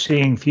now, you're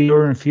seeing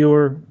fewer and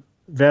fewer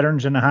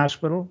veterans in the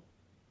hospital?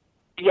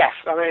 Yes.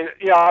 I mean,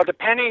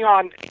 depending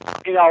on,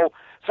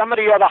 some of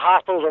the other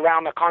hospitals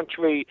around the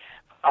country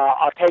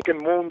are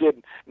taking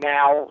wounded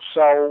now.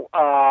 So,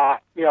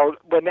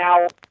 we're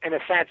now, in a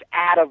sense,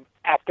 out of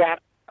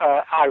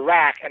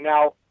Iraq, and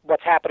now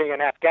what's happening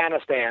in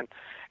Afghanistan.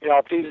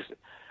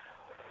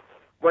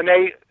 When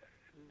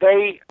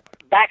they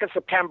back in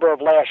September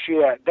of last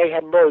year, they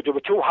had merged. There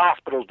were 2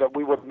 hospitals that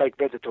we would make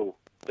visit to: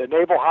 the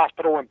Naval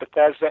Hospital in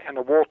Bethesda and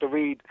the Walter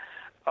Reed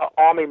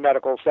Army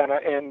Medical Center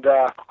in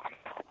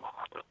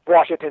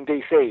Washington,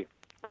 D.C.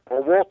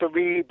 Well, Walter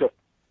Reed, the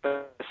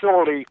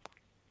facility,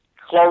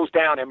 closed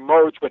down and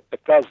merged with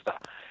Bethesda,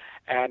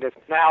 and it's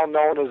now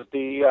known as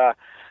the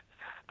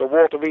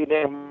Walter Reed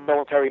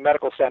Military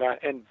Medical Center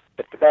in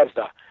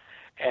Bethesda,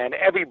 and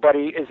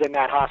everybody is in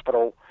that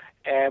hospital.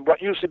 And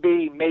what used to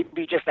be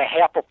maybe just a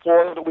half a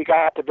floor that we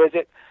got to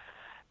visit,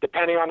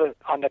 depending on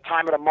the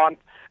time of the month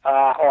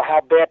or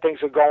how bad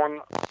things are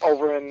going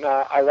over in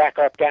Iraq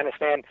or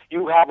Afghanistan,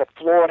 you have a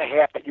floor and a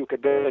half that you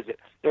could visit.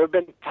 There have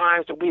been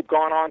times that we've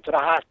gone on to the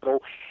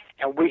hospital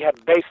and we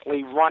have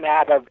basically run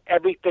out of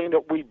everything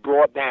that we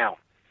brought down.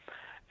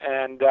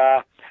 And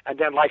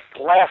then like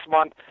last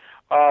month,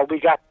 we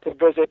got to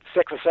visit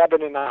 6 or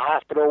 7 in the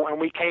hospital, and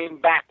we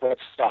came back with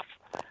stuff.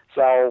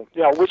 So,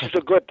 which is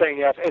a good thing.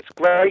 Yes, it's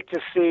great to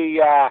see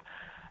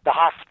the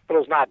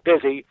hospital's not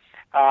busy,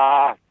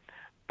 but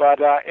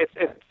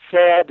it's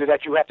sad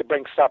that you have to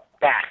bring stuff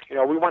back.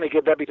 We want to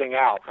give everything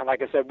out, and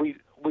like I said,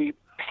 we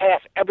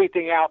pass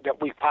everything out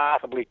that we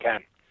possibly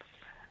can.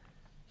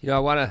 I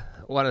want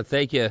to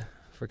thank you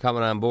for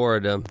coming on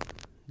board,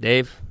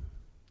 Dave.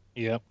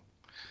 Yep.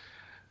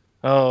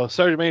 Oh,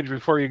 Sergeant Major,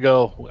 before you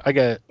go,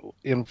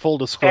 in full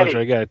disclosure,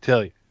 Eddie. I got to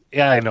tell you.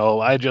 Yeah, I know.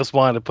 I just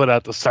wanted to put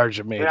out the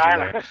Sergeant Major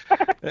there.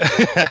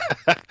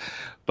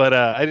 But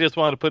I just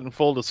wanted to put in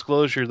full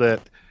disclosure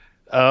that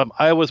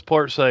I was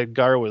portside,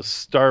 Gar was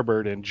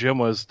starboard, and Jim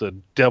was the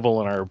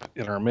devil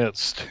in our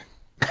midst.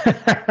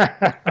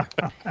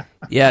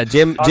 Yeah,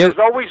 Jim. There's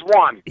always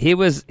one. He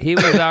was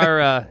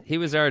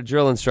our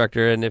drill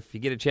instructor, and if you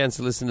get a chance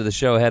to listen to the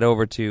show, head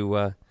over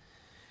to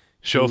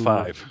Show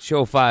 5.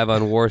 Show 5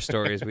 on War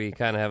Stories. We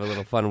kind of have a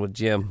little fun with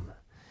Jim.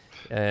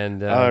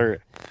 And all right.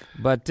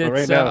 But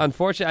it's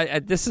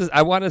unfortunate.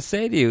 I want to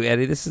say to you,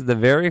 Eddie, this is the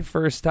very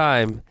first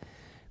time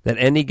that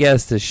any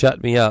guest has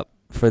shut me up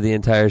for the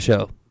entire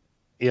show.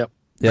 Yep.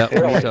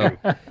 So,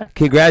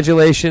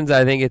 congratulations.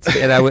 I think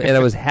and I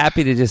was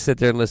happy to just sit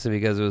there and listen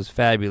because it was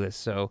fabulous.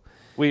 So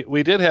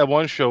we did have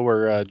one show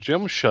where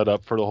Jim shut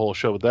up for the whole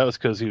show, but that was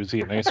because he was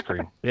eating ice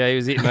cream. Yeah, he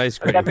was eating ice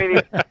cream.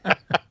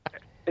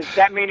 Does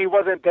that mean he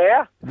wasn't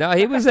there? No,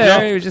 he was there.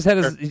 No. He just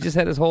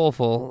had his hole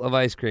full of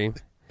ice cream.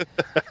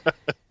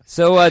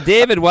 So,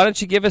 David, why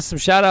don't you give us some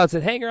shout-outs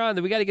and hang around.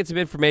 We got to get some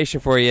information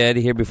for you,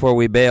 Eddie, here before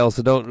we bail.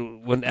 So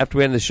after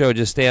we end the show,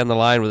 just stay on the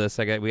line with us.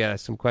 We got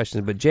some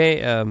questions. But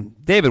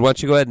David, why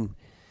don't you go ahead and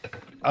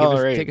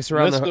take us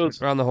around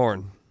the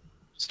horn.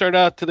 Start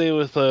out today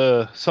with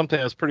something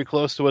that's pretty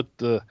close to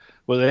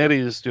what Eddie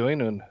is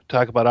doing, and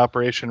talk about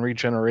Operation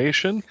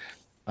Regeneration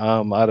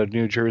out of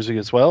New Jersey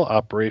as well,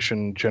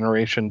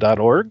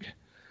 operationgeneration.org.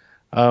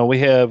 We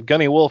have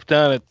Gunny Wolf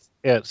down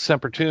at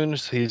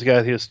Sempertunes. He's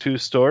got his 2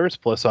 stores,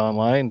 plus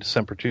online,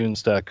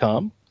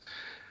 sempertunes.com.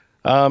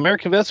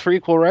 American Vets for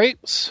Equal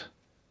Rights.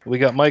 We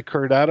got Mike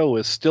Cordato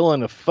is still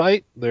in a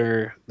fight.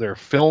 They're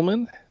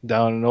filming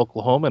down in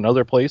Oklahoma and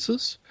other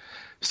places.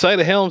 Sight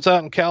of Helms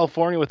out in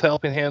California with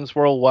Helping Hands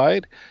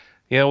Worldwide.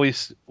 You know,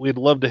 we'd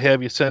love to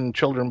have you send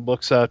children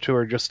books out to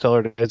her. Just tell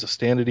her as a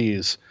Stand at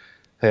Ease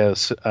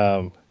has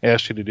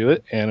asked you to do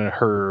it, and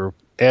her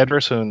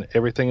address and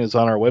everything is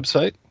on our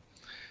website.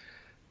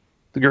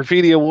 The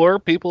Graffiti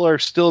Award, people are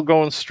still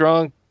going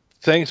strong.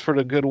 Thanks for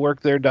the good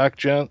work there, Doc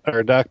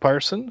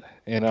Parson,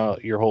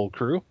 and your whole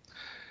crew.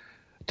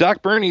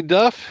 Doc Bernie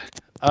Duff,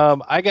 we're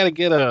going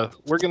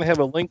to have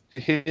a link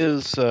to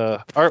his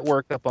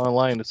artwork up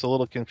online. It's a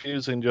little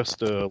confusing just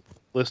to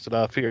list it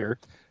off here.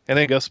 And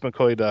then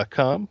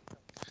GusMcCoy.com.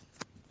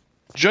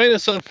 Join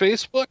us on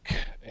Facebook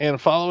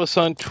and follow us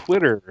on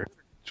Twitter,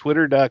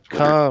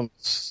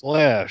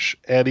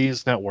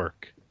 twitter.com/Eddie's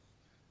Network.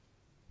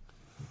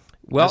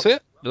 Well, that's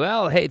it.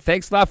 Well, hey,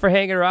 thanks a lot for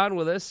hanging around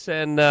with us.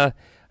 And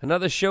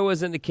another show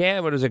is in the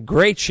can. It was a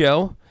great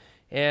show,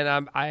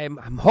 and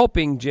I'm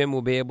hoping Jim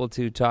will be able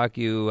to talk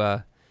you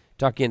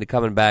into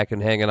coming back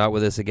and hanging out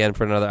with us again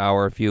for another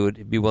hour. If you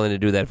would be willing to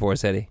do that for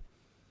us, Eddie.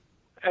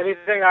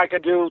 Anything I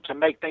can do to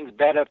make things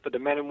better for the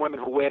men and women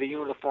who wear the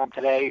uniform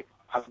today,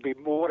 I'll be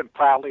more than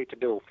proudly to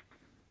do.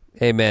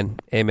 Amen,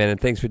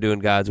 and thanks for doing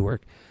God's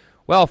work.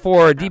 Well,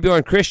 for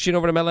DBR Christian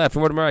over to my left,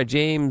 and over to my right,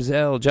 James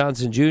L.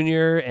 Johnson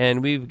Jr.,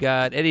 and we've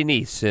got Eddie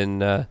Neas in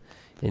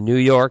New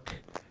York.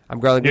 I'm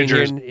Garland Green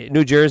here in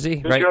New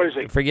Jersey. Right?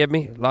 Jersey. Forgive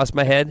me. Lost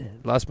my head.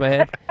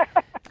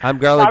 I'm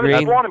Garland Green. I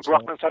was born in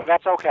Brooklyn, so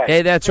that's okay.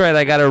 Hey, that's right.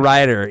 I got a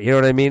rider. You know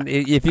what I mean?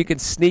 If you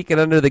could sneak it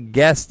under the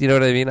guest, you know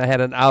what I mean? I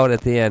had an out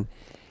at the end.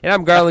 And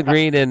I'm Garland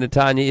Green and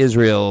Natanya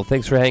Israel.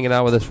 Thanks for hanging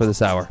out with us for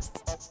this hour.